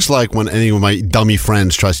it looks like when any of my dummy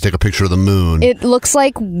friends tries to take a picture of the moon. It looks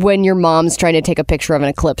like when your mom's trying to take a picture of an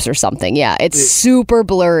eclipse or something. Yeah, it's super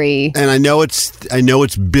blurry. And I know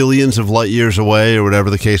it's billions of light years away or whatever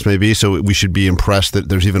the case may be, so we should be impressed that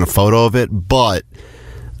there's even a photo of it, but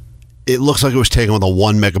it looks like it was taken with a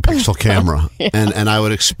 1 megapixel camera. Yeah. And I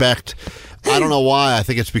would expect, I don't know why, I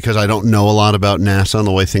think it's because I don't know a lot about NASA and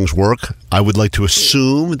the way things work. I would like to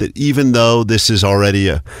assume that even though this is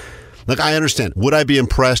already Like, I understand. Would I be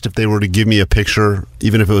impressed if they were to give me a picture,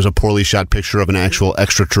 even if it was a poorly shot picture of an actual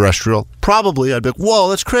extraterrestrial? Probably. I'd be like, whoa,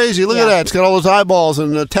 that's crazy. Look at that. It's got all those eyeballs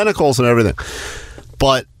and tentacles and everything.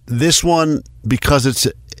 But this one, because it's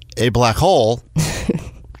a black hole...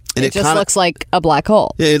 and it just looks like a black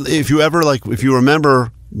hole. If you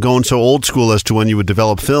remember going so old school as to when you would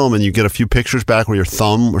develop film and you get a few pictures back where your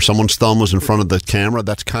thumb or someone's thumb was in front of the camera,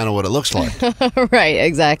 that's kind of what it looks like. Right,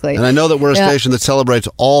 exactly. And I know that we're a station that celebrates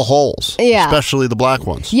all holes, especially the black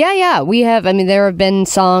ones. Yeah. We have, there have been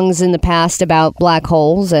songs in the past about black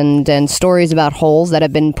holes and stories about holes that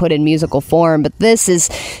have been put in musical form, but this is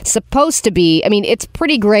supposed to be, it's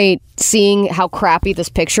pretty great seeing how crappy this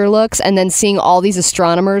picture looks and then seeing all these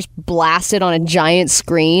astronomers blasted on a giant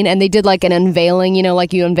screen, and they did like an unveiling,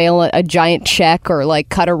 like you unveil a giant check or like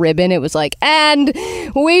cut a ribbon. It was like, and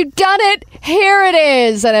we've done it, here it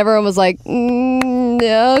is, and everyone was like,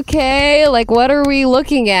 okay, like what are we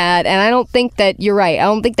looking at? And I don't think that you're right. I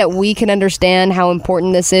don't think that we can understand how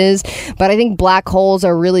important this is, but I think black holes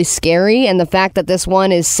are really scary, and the fact that this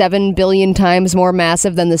one is 7 billion times more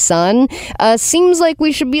massive than the sun seems like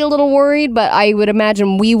we should be a little worried, but I would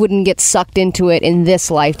imagine we wouldn't get sucked into it in this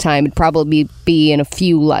lifetime. It'd probably be in a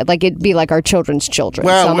few, like it'd be like our children's children.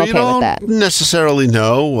 Well, so I'm okay with that. Necessarily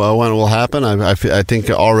know when it will happen. I think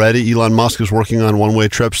already Elon Musk is working on one-way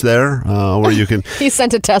trips there, where you can. He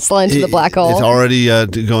sent a Tesla into the black hole. It's already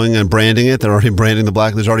going and branding it. They're already branding the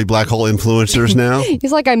black. There's already black hole influencers now.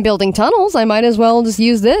 He's like, I'm building tunnels. I might as well just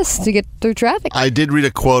use this to get through traffic. I did read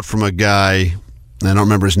a quote from a guy. I don't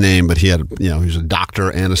remember his name, but he had, he was a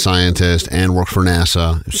doctor and a scientist and worked for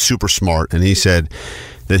NASA. Super smart, and he said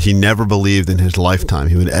that he never believed in his lifetime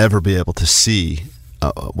he would ever be able to see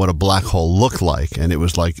what a black hole looked like, and it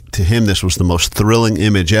was like, to him, this was the most thrilling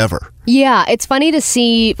image ever. Yeah, it's funny to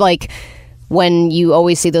see, like, when you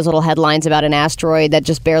always see those little headlines about an asteroid that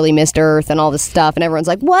just barely missed Earth and all this stuff, and everyone's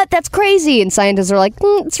like, what? That's crazy. And scientists are like,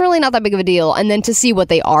 it's really not that big of a deal. And then to see what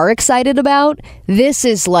they are excited about, this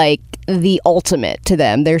is like the ultimate to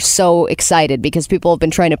them. They're so excited because people have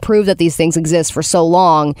been trying to prove that these things exist for so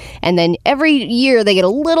long, and then every year they get a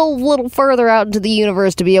little further out into the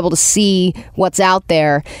universe to be able to see what's out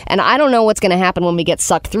there. And I don't know what's going to happen when we get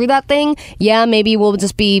sucked through that thing. Yeah, maybe we'll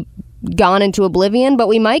just be gone into oblivion, but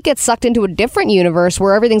we might get sucked into a different universe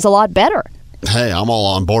where everything's a lot better. Hey, I'm all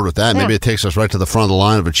on board with that. Maybe it takes us right to the front of the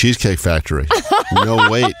line of a cheesecake factory. No,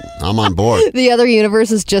 wait. I'm on board. The other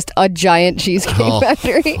universe is just a giant cheesecake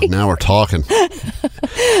factory. Now we're talking.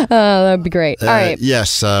 That would be great. All right.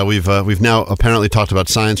 Yes, we've now apparently talked about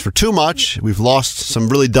science for too much. We've lost some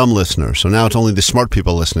really dumb listeners, so now it's only the smart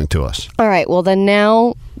people listening to us. All right. Well, then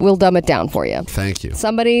now we'll dumb it down for you. Thank you.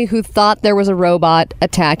 Somebody who thought there was a robot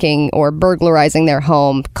attacking or burglarizing their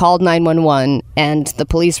home called 911, and the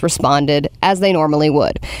police responded as they normally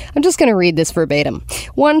would. I'm just going to read this verbatim.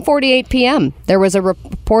 1:48 p.m. There was a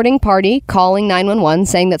reporting party calling 911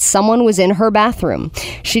 saying that someone was in her bathroom.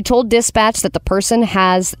 She told dispatch that the person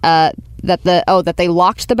has that they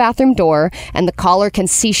locked the bathroom door, and the caller can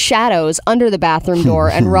see shadows under the bathroom door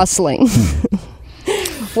and rustling.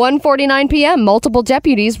 1:49 p.m. Multiple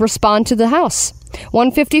deputies respond to the house.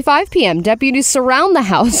 1:55 p.m. Deputies surround the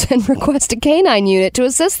house and request a canine unit to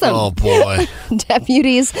assist them. Oh, boy.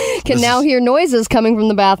 Deputies can now hear noises coming from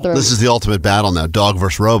the bathroom. This is the ultimate battle now, dog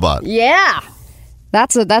versus robot. Yeah.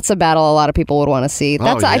 That's a battle a lot of people would want to see.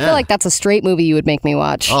 I feel like that's a straight movie you would make me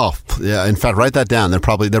watch. Oh, yeah. In fact, write that down. There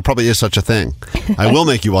probably is such a thing. I will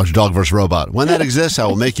make you watch Dog vs. Robot. When that exists, I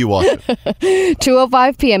will make you watch it.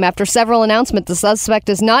 2:05 p.m. After several announcements, the suspect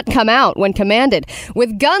does not come out when commanded.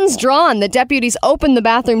 With guns drawn, the deputies open the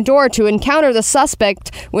bathroom door to encounter the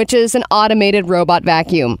suspect, which is an automated robot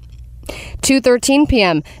vacuum. 2:13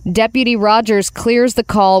 p.m. Deputy Rogers clears the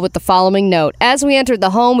call with the following note. As we entered the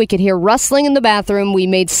home, we could hear rustling in the bathroom. We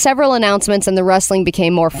made several announcements and the rustling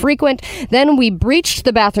became more frequent. Then we breached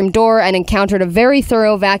the bathroom door and encountered a very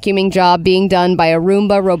thorough vacuuming job being done by a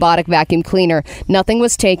Roomba robotic vacuum cleaner. Nothing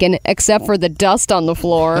was taken except for the dust on the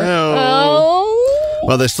floor. Oh.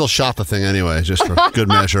 Well, they still shot the thing anyway, just for good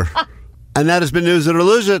measure. And that has been News It or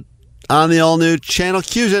Lose It on the all-new Channel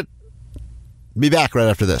Q's It. Be back right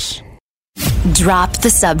after this. Drop the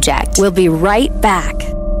subject. We'll be right back.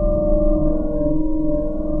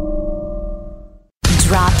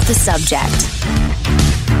 Drop the subject.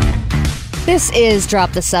 This is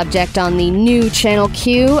Drop the Subject on the new Channel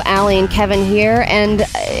Q. Allie and Kevin here. And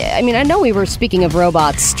I know we were speaking of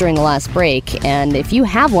robots during the last break. And if you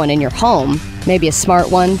have one in your home, maybe a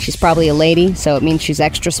smart one, she's probably a lady, so it means she's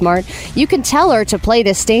extra smart, you can tell her to play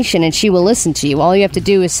this station and she will listen to you. All you have to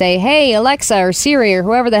do is say, hey, Alexa or Siri or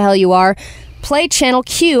whoever the hell you are, play Channel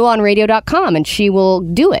Q on radio.com, and she will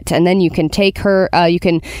do it. And then you can take you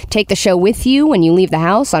can take the show with you when you leave the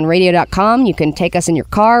house on radio.com. You can take us in your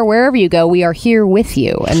car, wherever you go. We are here with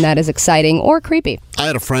you, and that is exciting or creepy. I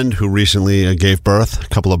had a friend who recently gave birth, a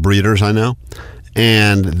couple of breeders I know,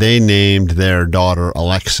 and they named their daughter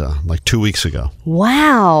Alexa like 2 weeks ago.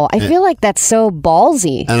 Wow. I feel like that's so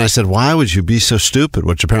ballsy. And I said, why would you be so stupid?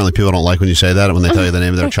 Which apparently people don't like when you say that, when they tell you the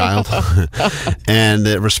name of their child. And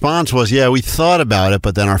the response was, yeah, we thought about it,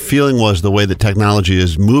 but then our feeling was the way that technology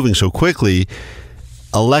is moving so quickly,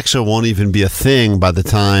 Alexa won't even be a thing by the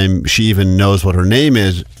time she even knows what her name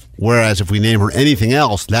is. Whereas if we name her anything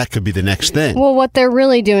else, that could be the next thing. Well, what they're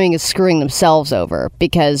really doing is screwing themselves over,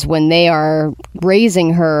 because when they are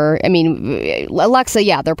raising her, I mean, Alexa,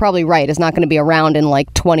 yeah, they're probably right, is not going to be around in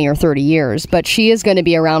like 20 or 30 years, but she is going to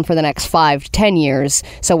be around for the next 5 to 10 years.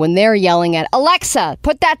 So when they're yelling at, Alexa,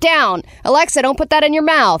 put that down. Alexa, don't put that in your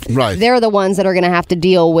mouth. Right. They're the ones that are going to have to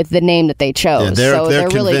deal with the name that they chose. Yeah, they're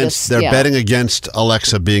really convinced. just, they're betting against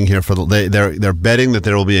Alexa being here for they're betting that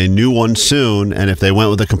there will be a new one soon, and if they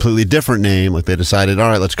went with a completely different name, like they decided, all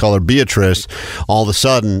right, let's call her Beatrice, all of a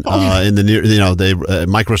sudden in the near,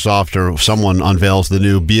 Microsoft or someone unveils the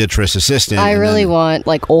new Beatrice assistant. I really want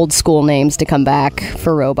like old school names to come back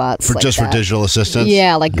for robots, for digital assistants.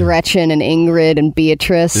 Yeah, like Gretchen and Ingrid and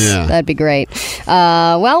Beatrice. Yeah, that'd be great.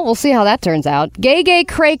 Well, we'll see how that turns out. Gay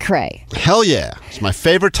cray cray. Hell yeah, it's my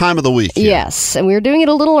favorite time of the week. Yeah. Yes, and we're doing it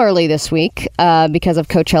a little early this week because of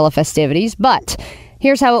Coachella festivities. But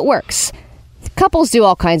here's how it works. Couples do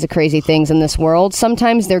all kinds of crazy things in this world.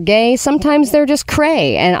 Sometimes they're gay, sometimes they're just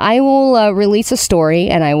cray. And I will release a story,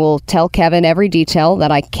 and I will tell Kevin every detail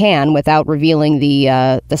that I can without revealing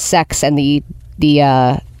the sex and the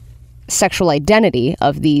sexual identity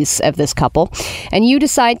of this couple. And you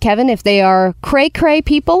decide, Kevin, if they are cray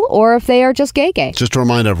people or if they are just gay. Just to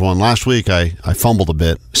remind everyone, last week I fumbled a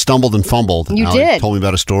bit, stumbled and fumbled. You Allie did. Told me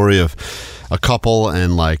about a story of a couple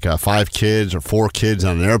and like 5 kids or 4 kids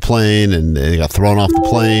on an airplane, and they got thrown off the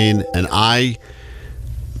plane, and I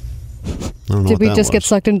don't know. Did we just was. get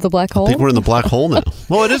sucked into the black hole? I think we're in the black hole now.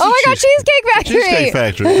 Well, it is. Oh my God, Cheesecake Factory! Cheesecake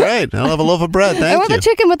Factory, great. I'll have a loaf of bread. Thank you. I want the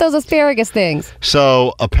chicken with those asparagus things.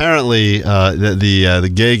 So apparently,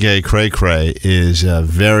 the gay cray is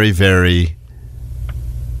very, very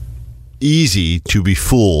easy to be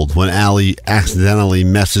fooled when Allie accidentally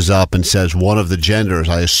messes up and says one of the genders.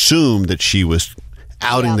 I assumed that she was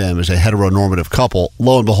outing them as a heteronormative couple.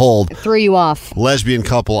 Lo and behold, it threw you off. Lesbian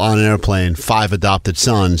couple on an airplane, 5 adopted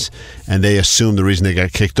sons, and they assumed the reason they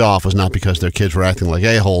got kicked off was not because their kids were acting like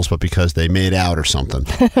a-holes, but because they made out or something.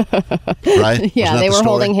 Right? Yeah, they were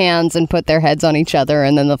holding hands and put their heads on each other,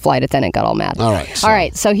 and then the flight attendant got all mad. All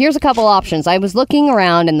right. So here's a couple options. I was looking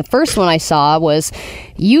around, and the first one I saw was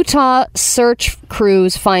Utah search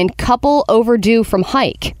crews find couple overdue from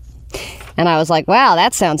hike. And I was like, wow,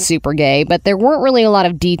 that sounds super gay. But there weren't really a lot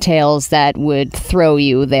of details that would throw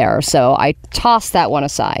you there. So I tossed that one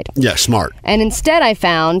aside. Yeah, smart. And instead I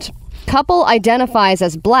found couple identifies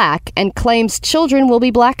as black and claims children will be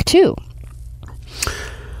black too.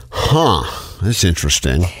 Huh. That's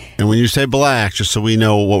interesting. And when you say black, just so we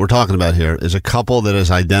know what we're talking about here, is a couple that is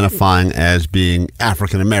identifying as being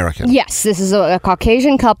African American. Yes, this is a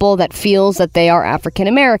Caucasian couple that feels that they are African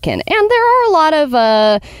American. And there are a lot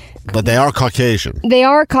of... But they are Caucasian. They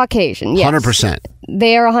are Caucasian, yes. 100%.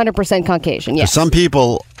 They are 100% Caucasian, yes. Some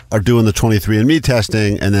people are doing the 23andMe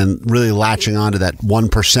testing and then really latching onto that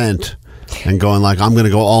 1% and going like, I'm going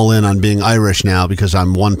to go all in on being Irish now because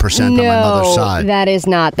I'm 1% on my mother's side. That is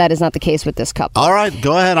not the case with this couple. All right,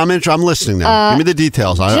 go ahead. I'm listening now. Give me the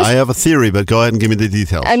details. I have a theory, but go ahead and give me the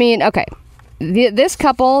details. I mean, okay. This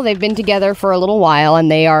couple, they've been together for a little while,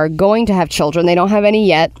 and they are going to have children. They don't have any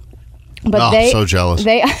yet. But so jealous.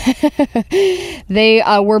 They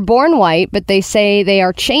were born white, but they say they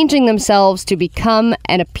are changing themselves to become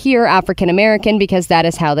and appear African American because that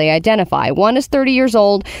is how they identify. One is 30 years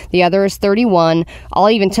old, the other is 31.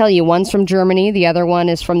 I'll even tell you, one's from Germany, the other one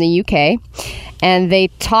is from the UK. And they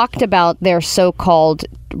talked about their so-called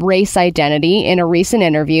race identity in a recent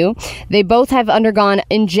interview. They both have undergone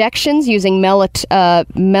injections using melatonin.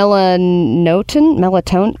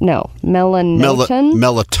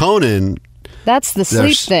 Melatonin. That's the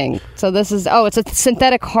sleep thing. So this is, it's a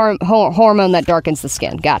synthetic hormone that darkens the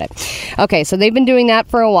skin. Got it. Okay, so they've been doing that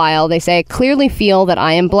for a while. They say, I clearly feel that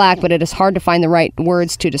I am black, but it is hard to find the right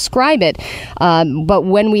words to describe it. But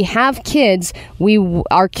when we have kids,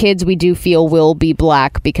 our kids we do feel will be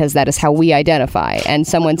black because that is how we identify. And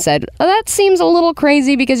someone said, that seems a little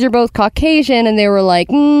crazy because you're both Caucasian. And they were like,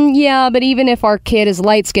 yeah, but even if our kid is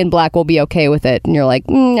light-skinned black, we'll be okay with it. And you're like,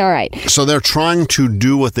 all right. So they're trying to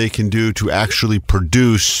do what they can do to actually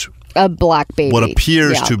produce a black baby. What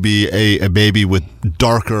appears to be a baby with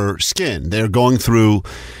darker skin. They're going through,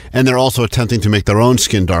 and they're also attempting to make their own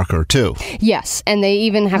skin darker, too. Yes, and they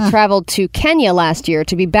even have traveled to Kenya last year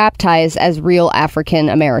to be baptized as real African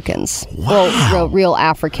Americans. Wow. Well, real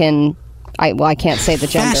African, I can't say the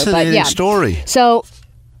gender. Fascinating but yeah. story. So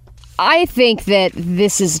I think that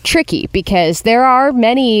this is tricky because there are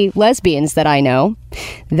many lesbians that I know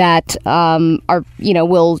that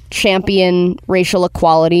will champion racial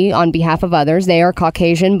equality on behalf of others. They are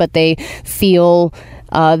Caucasian, but they feel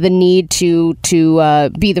the need to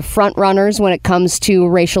be the front runners when it comes to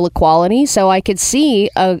racial equality. So I could see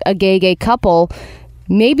a gay couple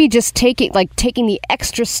maybe just taking the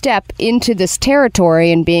extra step into this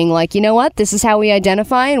territory and being like, you know what, this is how we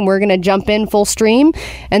identify and we're going to jump in full stream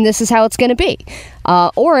and this is how it's going to be.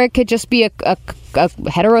 Or it could just be a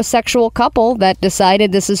heterosexual couple that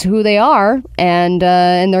decided this is who they are and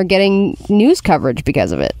they're getting news coverage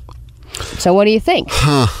because of it. So what do you think?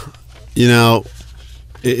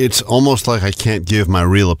 It's almost like I can't give my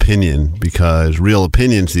real opinion because real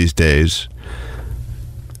opinions these days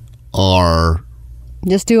are...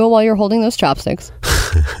 Just do it while you're holding those chopsticks.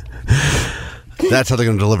 That's how they're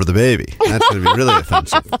going to deliver the baby. That's going to be really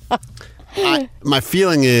offensive. My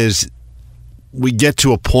feeling is we get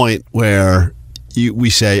to a point where we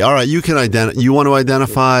say, all right, you want to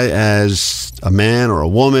identify as a man or a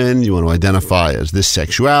woman. You want to identify as this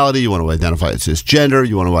sexuality. You want to identify as this gender.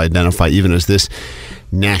 You want to identify even as this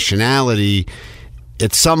nationality.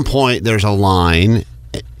 At some point, there's a line,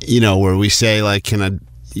 where we say, like,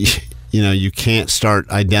 you can't start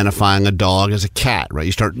identifying a dog as a cat, right?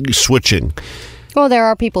 You start switching. Well, there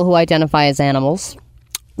are people who identify as animals.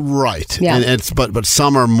 Right. Yeah. But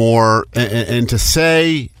some are more, and to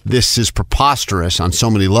say this is preposterous on so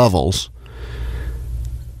many levels,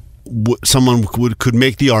 someone could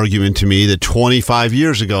make the argument to me that 25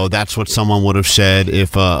 years ago, that's what someone would have said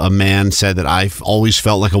if a man said that I've always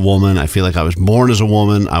felt like a woman. I feel like I was born as a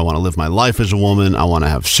woman. I want to live my life as a woman. I want to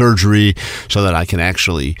have surgery so that I can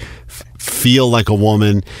actually feel like a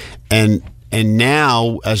woman. And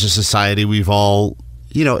now, as a society, we've all,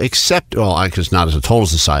 because not as a total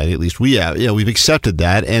society, at least we have, we've accepted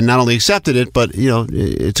that, and not only accepted it, but,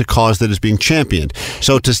 it's a cause that is being championed.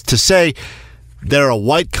 So to say they're a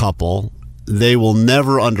white couple, they will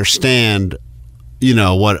never understand,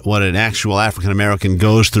 what an actual African American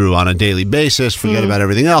goes through on a daily basis. Forget about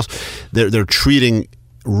everything else. They're treating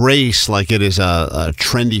race like it is a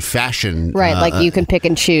trendy fashion, right? Like you can pick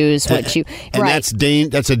and choose what you. And right.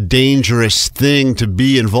 that's a dangerous thing to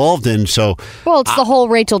be involved in. So, well, it's the whole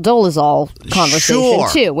Rachel Dolezal conversation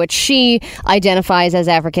too, which she identifies as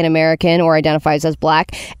African American or identifies as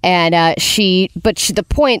black, and the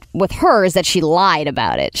point with her is that she lied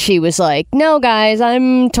about it. She was like, "No, guys,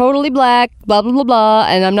 I'm totally black, blah blah blah blah,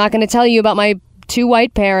 and I'm not going to tell you about my two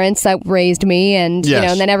white parents that raised me," and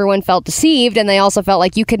yes. And then everyone felt deceived, and they also felt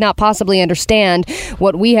like you could not possibly understand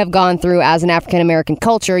what we have gone through as an African American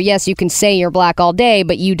culture. Yes, you can say you're black all day,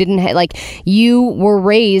 but you didn't you were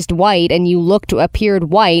raised white and you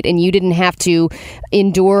appeared white, and you didn't have to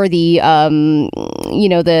endure the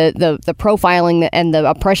the profiling and the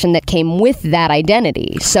oppression that came with that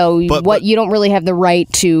identity. So you don't really have the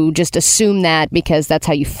right to just assume that because that's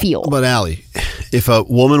how you feel. But Allie, if a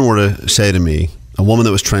woman were to say to me, a woman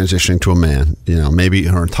that was transitioning to a man, maybe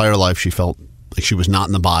her entire life she felt like she was not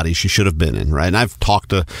in the body she should have been in, right? And I've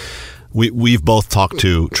we've both talked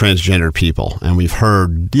to transgender people, and we've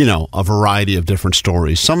heard, a variety of different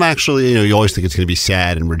stories. Some actually, you always think it's going to be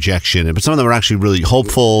sad and rejection, but some of them are actually really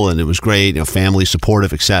hopeful, and it was great, family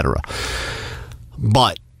supportive, etc.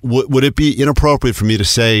 But would it be inappropriate for me to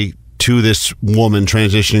say to this woman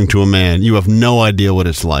transitioning to a man, you have no idea what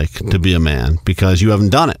it's like to be a man because you haven't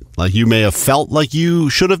done it? Like, you may have felt like you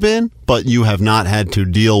should have been, but you have not had to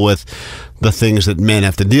deal with the things that men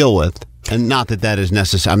have to deal with. And not that is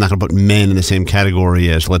necessary. I'm not going to put men in the same category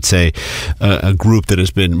as, let's say, a group that has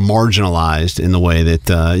been marginalized in the way that,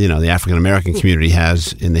 the African American community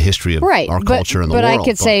has in the history of our culture and the world. But I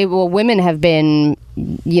could say, well, women have been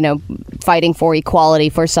fighting for equality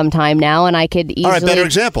for some time now, and I could easily... All right, better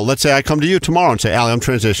example. Let's say I come to you tomorrow and say, Allie, I'm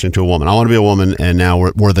transitioning to a woman. I want to be a woman, and now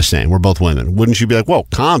we're the same. We're both women. Wouldn't you be like, whoa,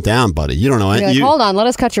 calm down, buddy. You don't know anything. Like, hold on, let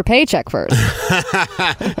us cut your paycheck first.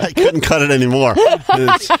 I couldn't cut it anymore.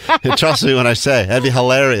 Trust me when I say. That'd be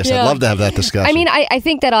hilarious. Yeah. I'd love to have that discussion. I mean, I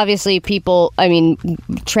think that obviously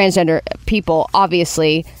transgender people,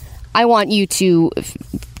 obviously, I want you to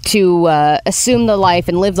assume the life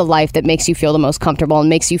and live the life that makes you feel the most comfortable and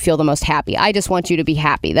makes you feel the most happy. I just want you to be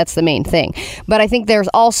happy. That's the main thing. But I think there's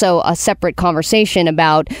also a separate conversation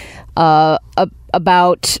about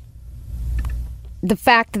the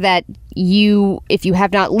fact that if you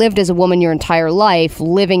have not lived as a woman your entire life,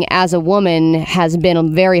 living as a woman has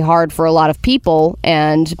been very hard for a lot of people,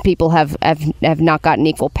 and people have not gotten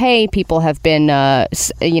equal pay. People have been,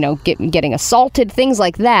 getting assaulted, things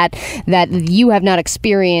like that you have not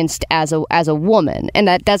experienced as a woman, and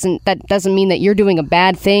that doesn't mean that you're doing a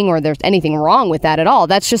bad thing or there's anything wrong with that at all.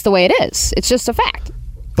 That's just the way it is. It's just a fact.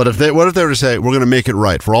 But what if they were to say, we're going to make it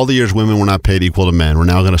right? For all the years women were not paid equal to men, we're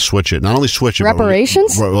now going to switch it. Not only switch it,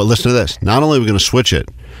 reparations? Well, listen to this. Not only are we going to switch it,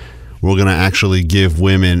 we're going to actually give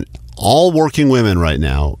women, all working women right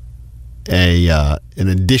now, an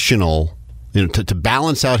additional, to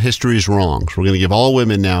balance out history's wrongs. We're going to give all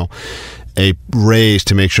women now a raise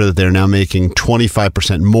to make sure that they're now making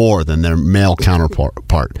 25% more than their male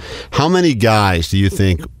counterpart. How many guys do you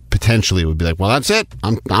think potentially would be like, well, that's it.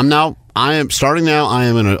 I am starting now. I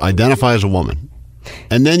am going to identify as a woman.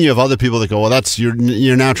 And then you have other people that go, well,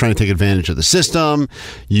 you're now trying to take advantage of the system.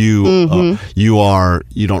 You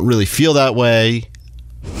don't really feel that way.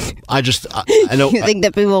 I know. You think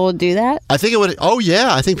that people would do that? I think it would. Oh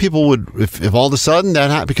yeah, I think people would if all of a sudden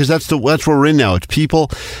that happened, because that's where we're in now. It's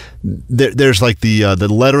people. There's like the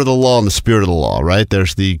letter of the law and the spirit of the law, right?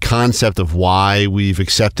 There's the concept of why we've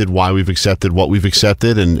accepted what we've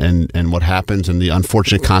accepted, and what happens, and the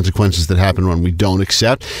unfortunate consequences that happen when we don't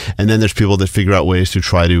accept. And then there's people that figure out ways to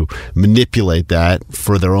try to manipulate that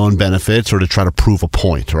for their own benefits or to try to prove a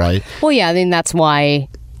point, right? Well, yeah, I mean, that's why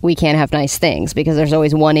we can't have nice things, because there's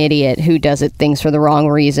always one idiot who does things for the wrong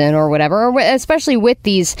reason or whatever, or especially with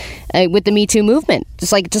these with the Me Too movement.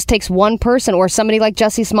 It just takes one person, or somebody like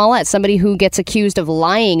Jussie Smollett, somebody who gets accused of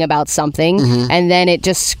lying about something, and then it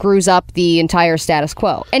just screws up the entire status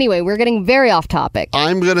quo. Anyway, we're getting very off topic.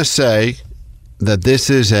 I'm going to say that this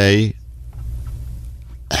is a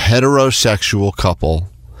heterosexual couple,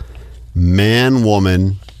 man,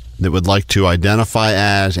 woman, that would like to identify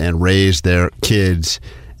as and raise their kids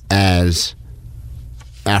as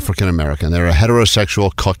African American. They're a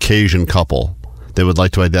heterosexual Caucasian couple that would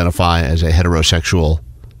like to identify as a heterosexual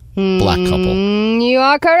black couple. You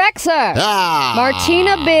are correct, sir.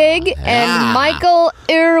 Martina Bigg and Michael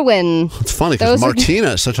Irwin. It's funny because Martina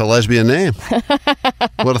is such a lesbian name.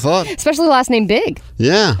 What a thought. Especially the last name Bigg.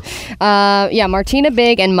 Yeah. Martina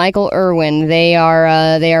Bigg and Michael Irwin. They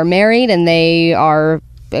are married, and they are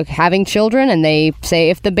having children, and they say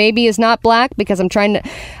if the baby is not black, because I'm trying to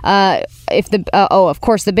of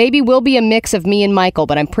course the baby will be a mix of me and Michael,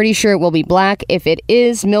 but I'm pretty sure it will be black. If it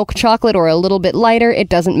is milk chocolate or a little bit lighter, it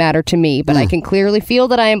doesn't matter to me, but I can clearly feel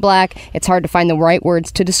that I am black. It's hard to find the right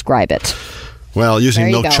words to describe it. Well, using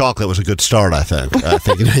milk chocolate was a good start, I think. I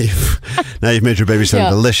think now you've made your baby sound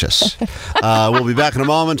delicious. We'll be back in a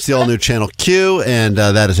moment. It's the all-new Channel Q, and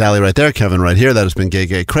that is Allie right there, Kevin right here. That has been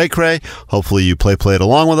Gay Cray Cray. Hopefully you play it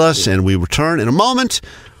along with us, and we return in a moment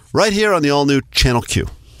right here on the all-new Channel Q.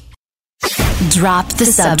 Drop the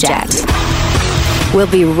subject. We'll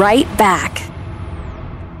be right back.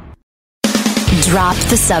 Drop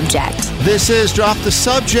the subject. This is Drop the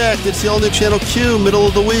Subject. It's the all-new Channel Q, middle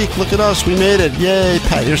of the week. Look at us. We made it. Yay.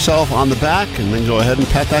 Pat yourself on the back, and then go ahead and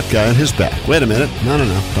pat that guy on his back. Wait a minute. No.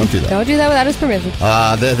 Don't do that. Don't do that without his permission.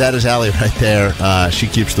 That is Allie right there. She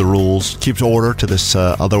keeps the rules, keeps order to this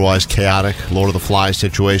otherwise chaotic Lord of the Flies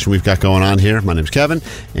situation we've got going on here. My name's Kevin,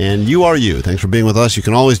 and you are you. Thanks for being with us. You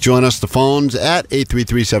can always join us. The phone's at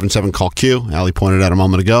 833-77-CALL-Q. Allie pointed out a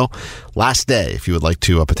moment ago. Last day, if you would like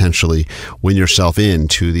to potentially win yourself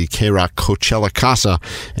into the K-Rock Coachella Casa,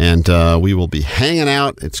 and we will be hanging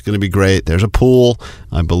out. It's going to be great. There's a pool.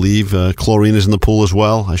 I believe chlorine is in the pool as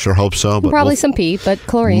well. I sure hope so. But probably some pee, but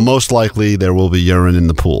chlorine. Most likely there will be urine in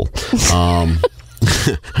the pool.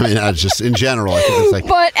 I mean, just in general, I think it's like.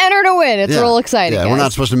 But enter to win. It's real exciting. Yeah, guys. We're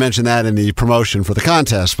not supposed to mention that in the promotion for the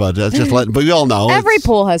contest, but but we all know every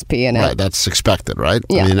pool has pee in it. Right, that's expected, right?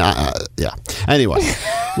 Yeah. I mean, yeah. Anyway,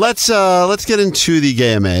 let's get into the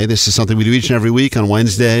Gay MA. This is something we do each and every week on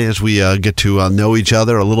Wednesday as we get to know each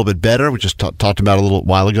other a little bit better. We just talked about a little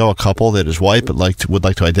while ago a couple that is white but would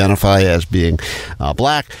like to identify as being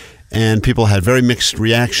black. And people had very mixed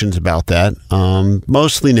reactions about that,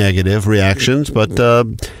 mostly negative reactions. But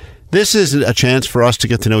this is a chance for us to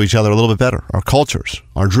get to know each other a little bit better, our cultures,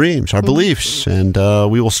 our dreams, our beliefs. And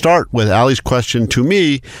we will start with Allie's question to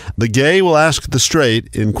me. The gay will ask the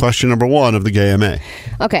straight in question number 1 of the Gay MA.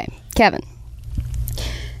 Okay, Kevin.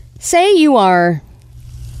 Say you are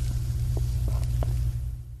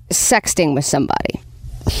sexting with somebody.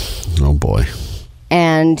 Oh, boy.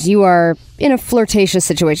 And you are in a flirtatious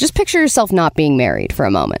situation. Just picture yourself not being married for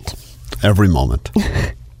a moment. Every moment.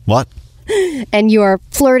 What? And you are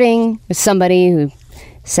flirting with somebody who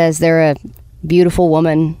says they're a beautiful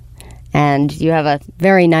woman, and you have a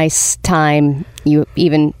very nice time. You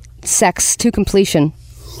even sex to completion.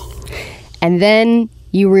 And then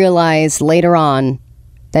you realize later on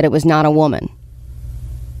that it was not a woman.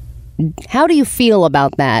 How do you feel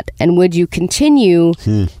about that? And would you continue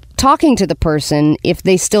talking to the person if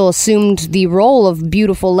they still assumed the role of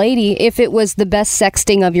beautiful lady, if it was the best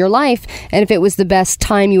sexting of your life, and if it was the best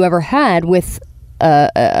time you ever had with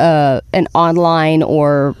an online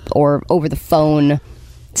or over the phone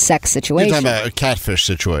sex situation? You're talking about a catfish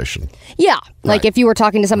situation. Yeah. Like Right. if you were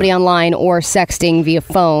talking to somebody online or sexting via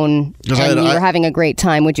phone and you were having a great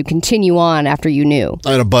time, would you continue on after you knew?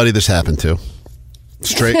 I had a buddy this happened to.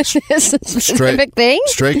 Straight, This is a specific thing?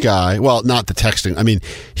 Straight guy. Well, not the texting. I mean,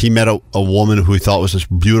 he met a woman who he thought was this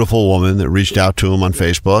beautiful woman that reached out to him on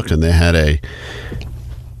Facebook, and they had a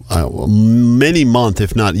many-month,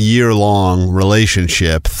 if not year-long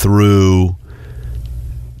relationship through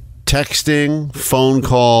texting, phone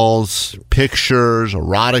calls, pictures,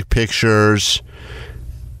 erotic pictures,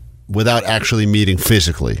 without actually meeting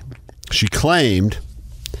physically. She claimed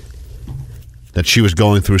that she was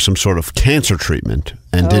going through some sort of cancer treatment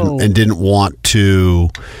and didn't want to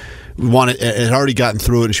had already gotten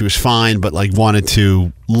through it and she was fine, but like wanted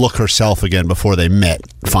to look herself again before they met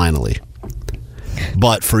finally.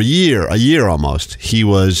 But for a year almost, they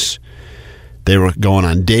were going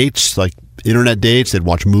on dates, like internet dates. They'd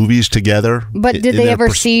watch movies together. But did they ever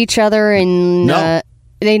see each other in? No.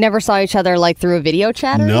 They never saw each other like through a video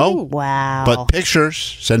chat or No. anything? Wow. But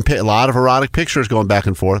pictures, a lot of erotic pictures going back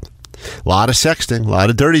and forth. A lot of sexting, a lot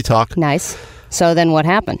of dirty talk. Nice. So then what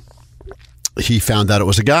happened? He found out it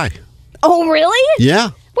was a guy. Oh, really? Yeah.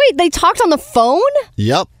 Wait, they talked on the phone?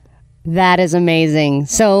 Yep. That is amazing.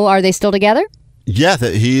 So are they still together? Yeah,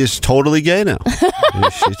 he is totally gay now.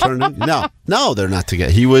 She turned in, no, they're not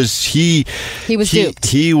together. He was duped.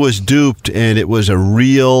 He was duped, and it was a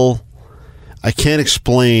real. I can't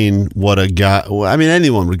explain what a guy. I mean,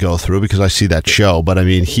 anyone would go through because I see that show. But I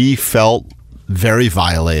mean, he felt very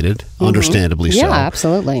violated, understandably so. Yeah,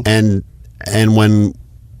 absolutely. And when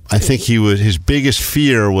I think his biggest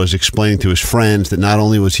fear was explaining to his friends that not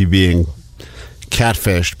only was he being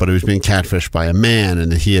catfished, but he was being catfished by a man,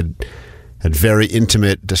 and that he had very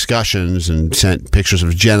intimate discussions and sent pictures of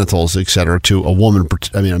his genitals, etc., to a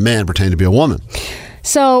man pretending to be a woman.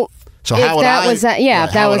 So if how would that was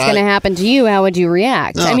going to happen to you, how would you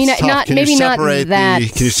react? No, I mean, it's tough. Can you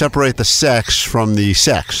separate the sex from the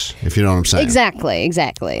sex, if you know what I'm saying? Exactly.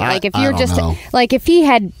 Like if you're don't know. like if he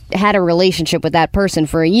had a relationship with that person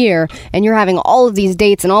for a year and you're having all of these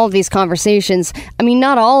dates and all of these conversations, I mean,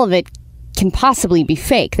 not all of it can possibly be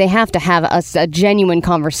fake. They have to have a genuine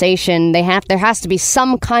conversation. There has to be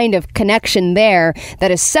some kind of connection there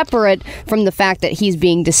that is separate from the fact that he's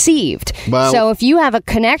being deceived. Well, so if you have a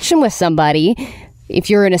connection with somebody, if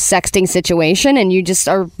you're in a sexting situation and you just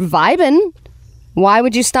are vibing, why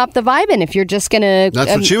would you stop the vibing if you're just going to...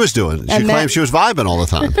 That's what she was doing. She claimed she was vibing all the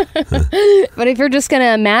time. But if you're just going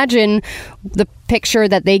to imagine the picture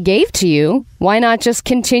that they gave to you, why not just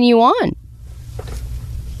continue on?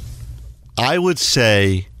 I would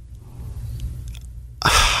say,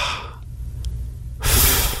 I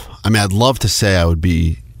mean, I'd love to say I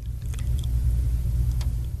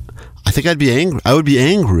think I'd be angry. I would be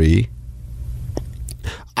angry.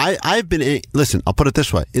 Listen, I'll put it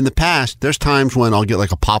this way. In the past, there's times when I'll get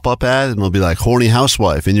like a pop-up ad and it'll be like, horny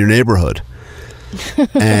housewife in your neighborhood.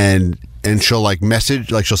 and she'll like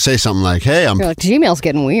message, like she'll say something like, hey, You're like, Gmail's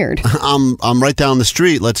getting weird. I'm right down the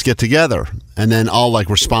street. Let's get together. And then I'll like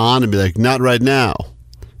respond and be like, not right now.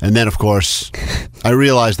 And then, of course, I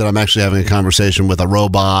realize that I'm actually having a conversation with a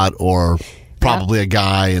robot or probably a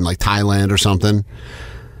guy in like Thailand or something.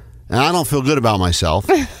 And I don't feel good about myself.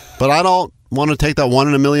 But I don't want to take that 1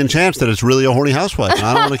 in a million chance that it's really a horny housewife. And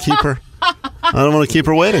I don't want to keep her. I don't want to keep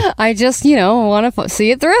her waiting. I just, want to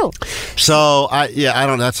see it through. So, I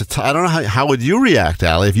don't know. I don't know how would you react,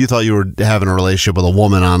 Allie, if you thought you were having a relationship with a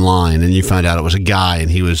woman online and you found out it was a guy and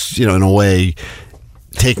he was, in a way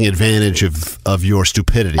taking advantage of your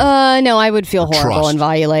stupidity. No, I would feel horrible trust. and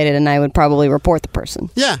violated, and I would probably report the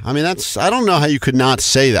person. Yeah, I mean, I don't know how you could not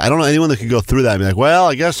say that. I don't know anyone that could go through that and be like, well,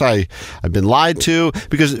 I guess I've been lied to.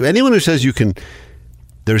 Because anyone who says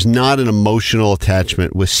there's not an emotional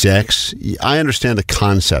attachment with sex, I understand the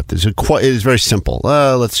concept. It is very simple.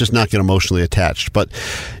 Let's just not get emotionally attached. But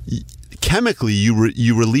chemically,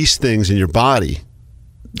 you release things in your body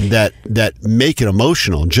that make it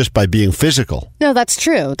emotional just by being physical. No, that's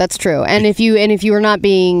true. That's true. And if you are not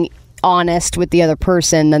being honest with the other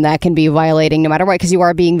person, then that can be violating no matter what, because you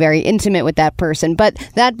are being very intimate with that person. But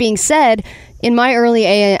that being said, in my early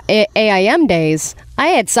AIM days, I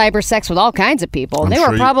had cyber sex with all kinds of people. They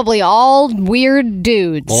were probably all weird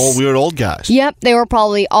dudes. All weird old guys. Yep, they were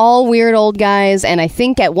probably all weird old guys, and I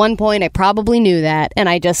think at one point I probably knew that, and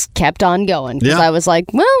I just kept on going because I was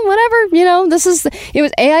like, well, whatever,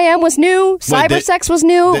 AIM was new, cyber sex was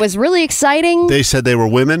new, it was really exciting. They said they were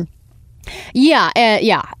women? Yeah.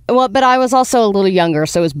 Well, but I was also a little younger,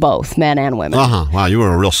 so it was both men and women. Wow, you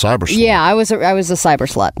were a real cyber slut. Yeah, I was a cyber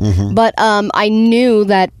slut. Mm-hmm. But I knew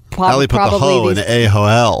that Allie put the hoe in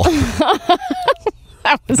AOL.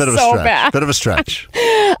 That was Bit of so a stretch. bad. Bit of a stretch.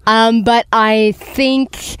 But I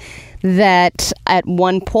think that at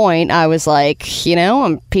one point I was like,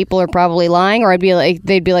 people are probably lying, or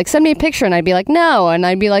they'd be like, send me a picture, and I'd be like, no, and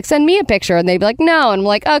I'd be like, send me a picture, and they'd be like, no, and I'm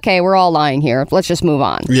like, okay, we're all lying here. Let's just move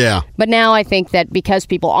on. Yeah. But now I think that because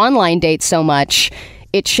people online date so much,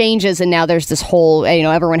 it changes, and now there's this whole,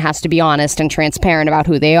 everyone has to be honest and transparent about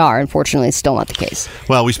who they are. Unfortunately, it's still not the case.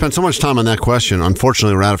 Well, we spent so much time on that question.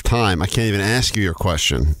 Unfortunately, we're out of time. I can't even ask you your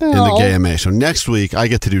question in the GMA. So next week, I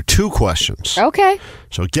get to do 2 questions. Okay.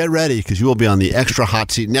 So get ready, because you will be on the extra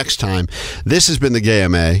hot seat next time. This has been the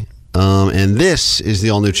GMA, and this is the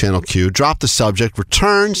all-new Channel Q. Drop the Subject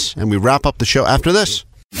returns, and we wrap up the show after this.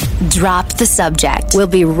 Drop the Subject. We'll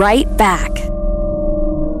be right back.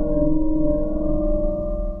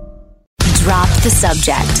 Drop the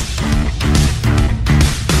Subject.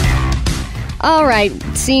 All right.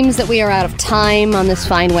 Seems that we are out of time on this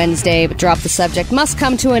fine Wednesday, but Drop the Subject must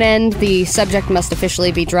come to an end. The subject must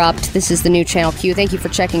officially be dropped. This is the new Channel Q. Thank you for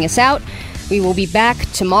checking us out. We will be back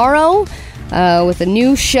tomorrow with a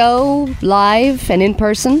new show, live and in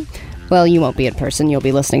person. Well, you won't be in person. You'll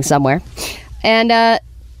be listening somewhere. And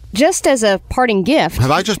just as a parting gift...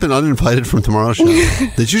 Have I just been uninvited from tomorrow's show?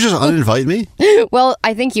 Did you just uninvite me? Well,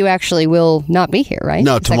 I think you actually will not be here, right?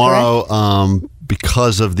 No, tomorrow,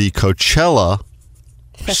 because of the Coachella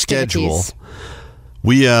schedule,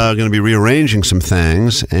 we are going to be rearranging some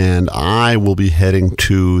things, and I will be heading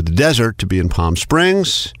to the desert to be in Palm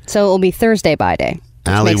Springs. So it will be Thursday by day.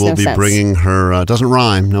 Allie will be bringing her... doesn't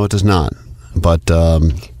rhyme. No, it does not. But...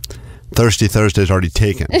 Thirsty Thursday's already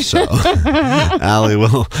taken, so Allie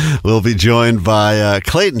will be joined by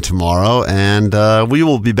Clayton tomorrow, and we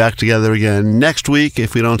will be back together again next week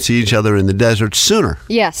if we don't see each other in the desert sooner.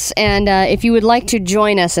 Yes, and if you would like to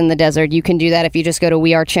join us in the desert, you can do that if you just go to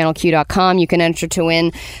wearechannelq.com. You can enter to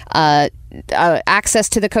win access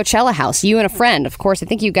to the Coachella house, you and a friend. Of course, I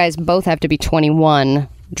think you guys both have to be 21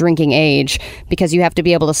 drinking age, because you have to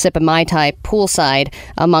be able to sip a Mai Tai poolside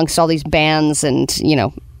amongst all these bands and,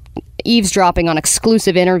 eavesdropping on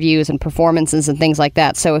exclusive interviews and performances and things like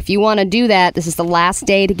that. So if you want to do that, this is the last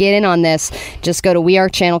day to get in on this. Just go to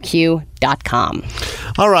wearechannelq.com.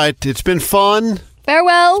 All right. It's been fun.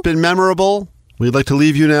 Farewell. It's been memorable. We'd like to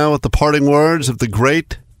leave you now with the parting words of the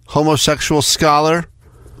great homosexual scholar,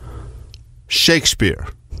 Shakespeare.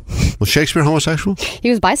 Was Shakespeare homosexual? He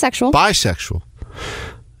was bisexual. Bisexual.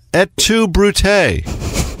 Et tu, Brute. Et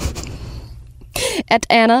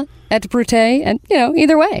Anna. Et Brute, and,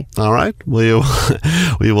 either way. All right. We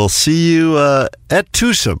will see you at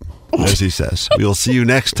twosome, as he says. We will see you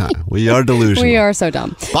next time. We are delusional. We are so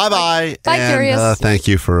dumb. Bye-bye. Bye, and, Curious. Thank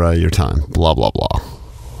you for your time. Blah, blah, blah.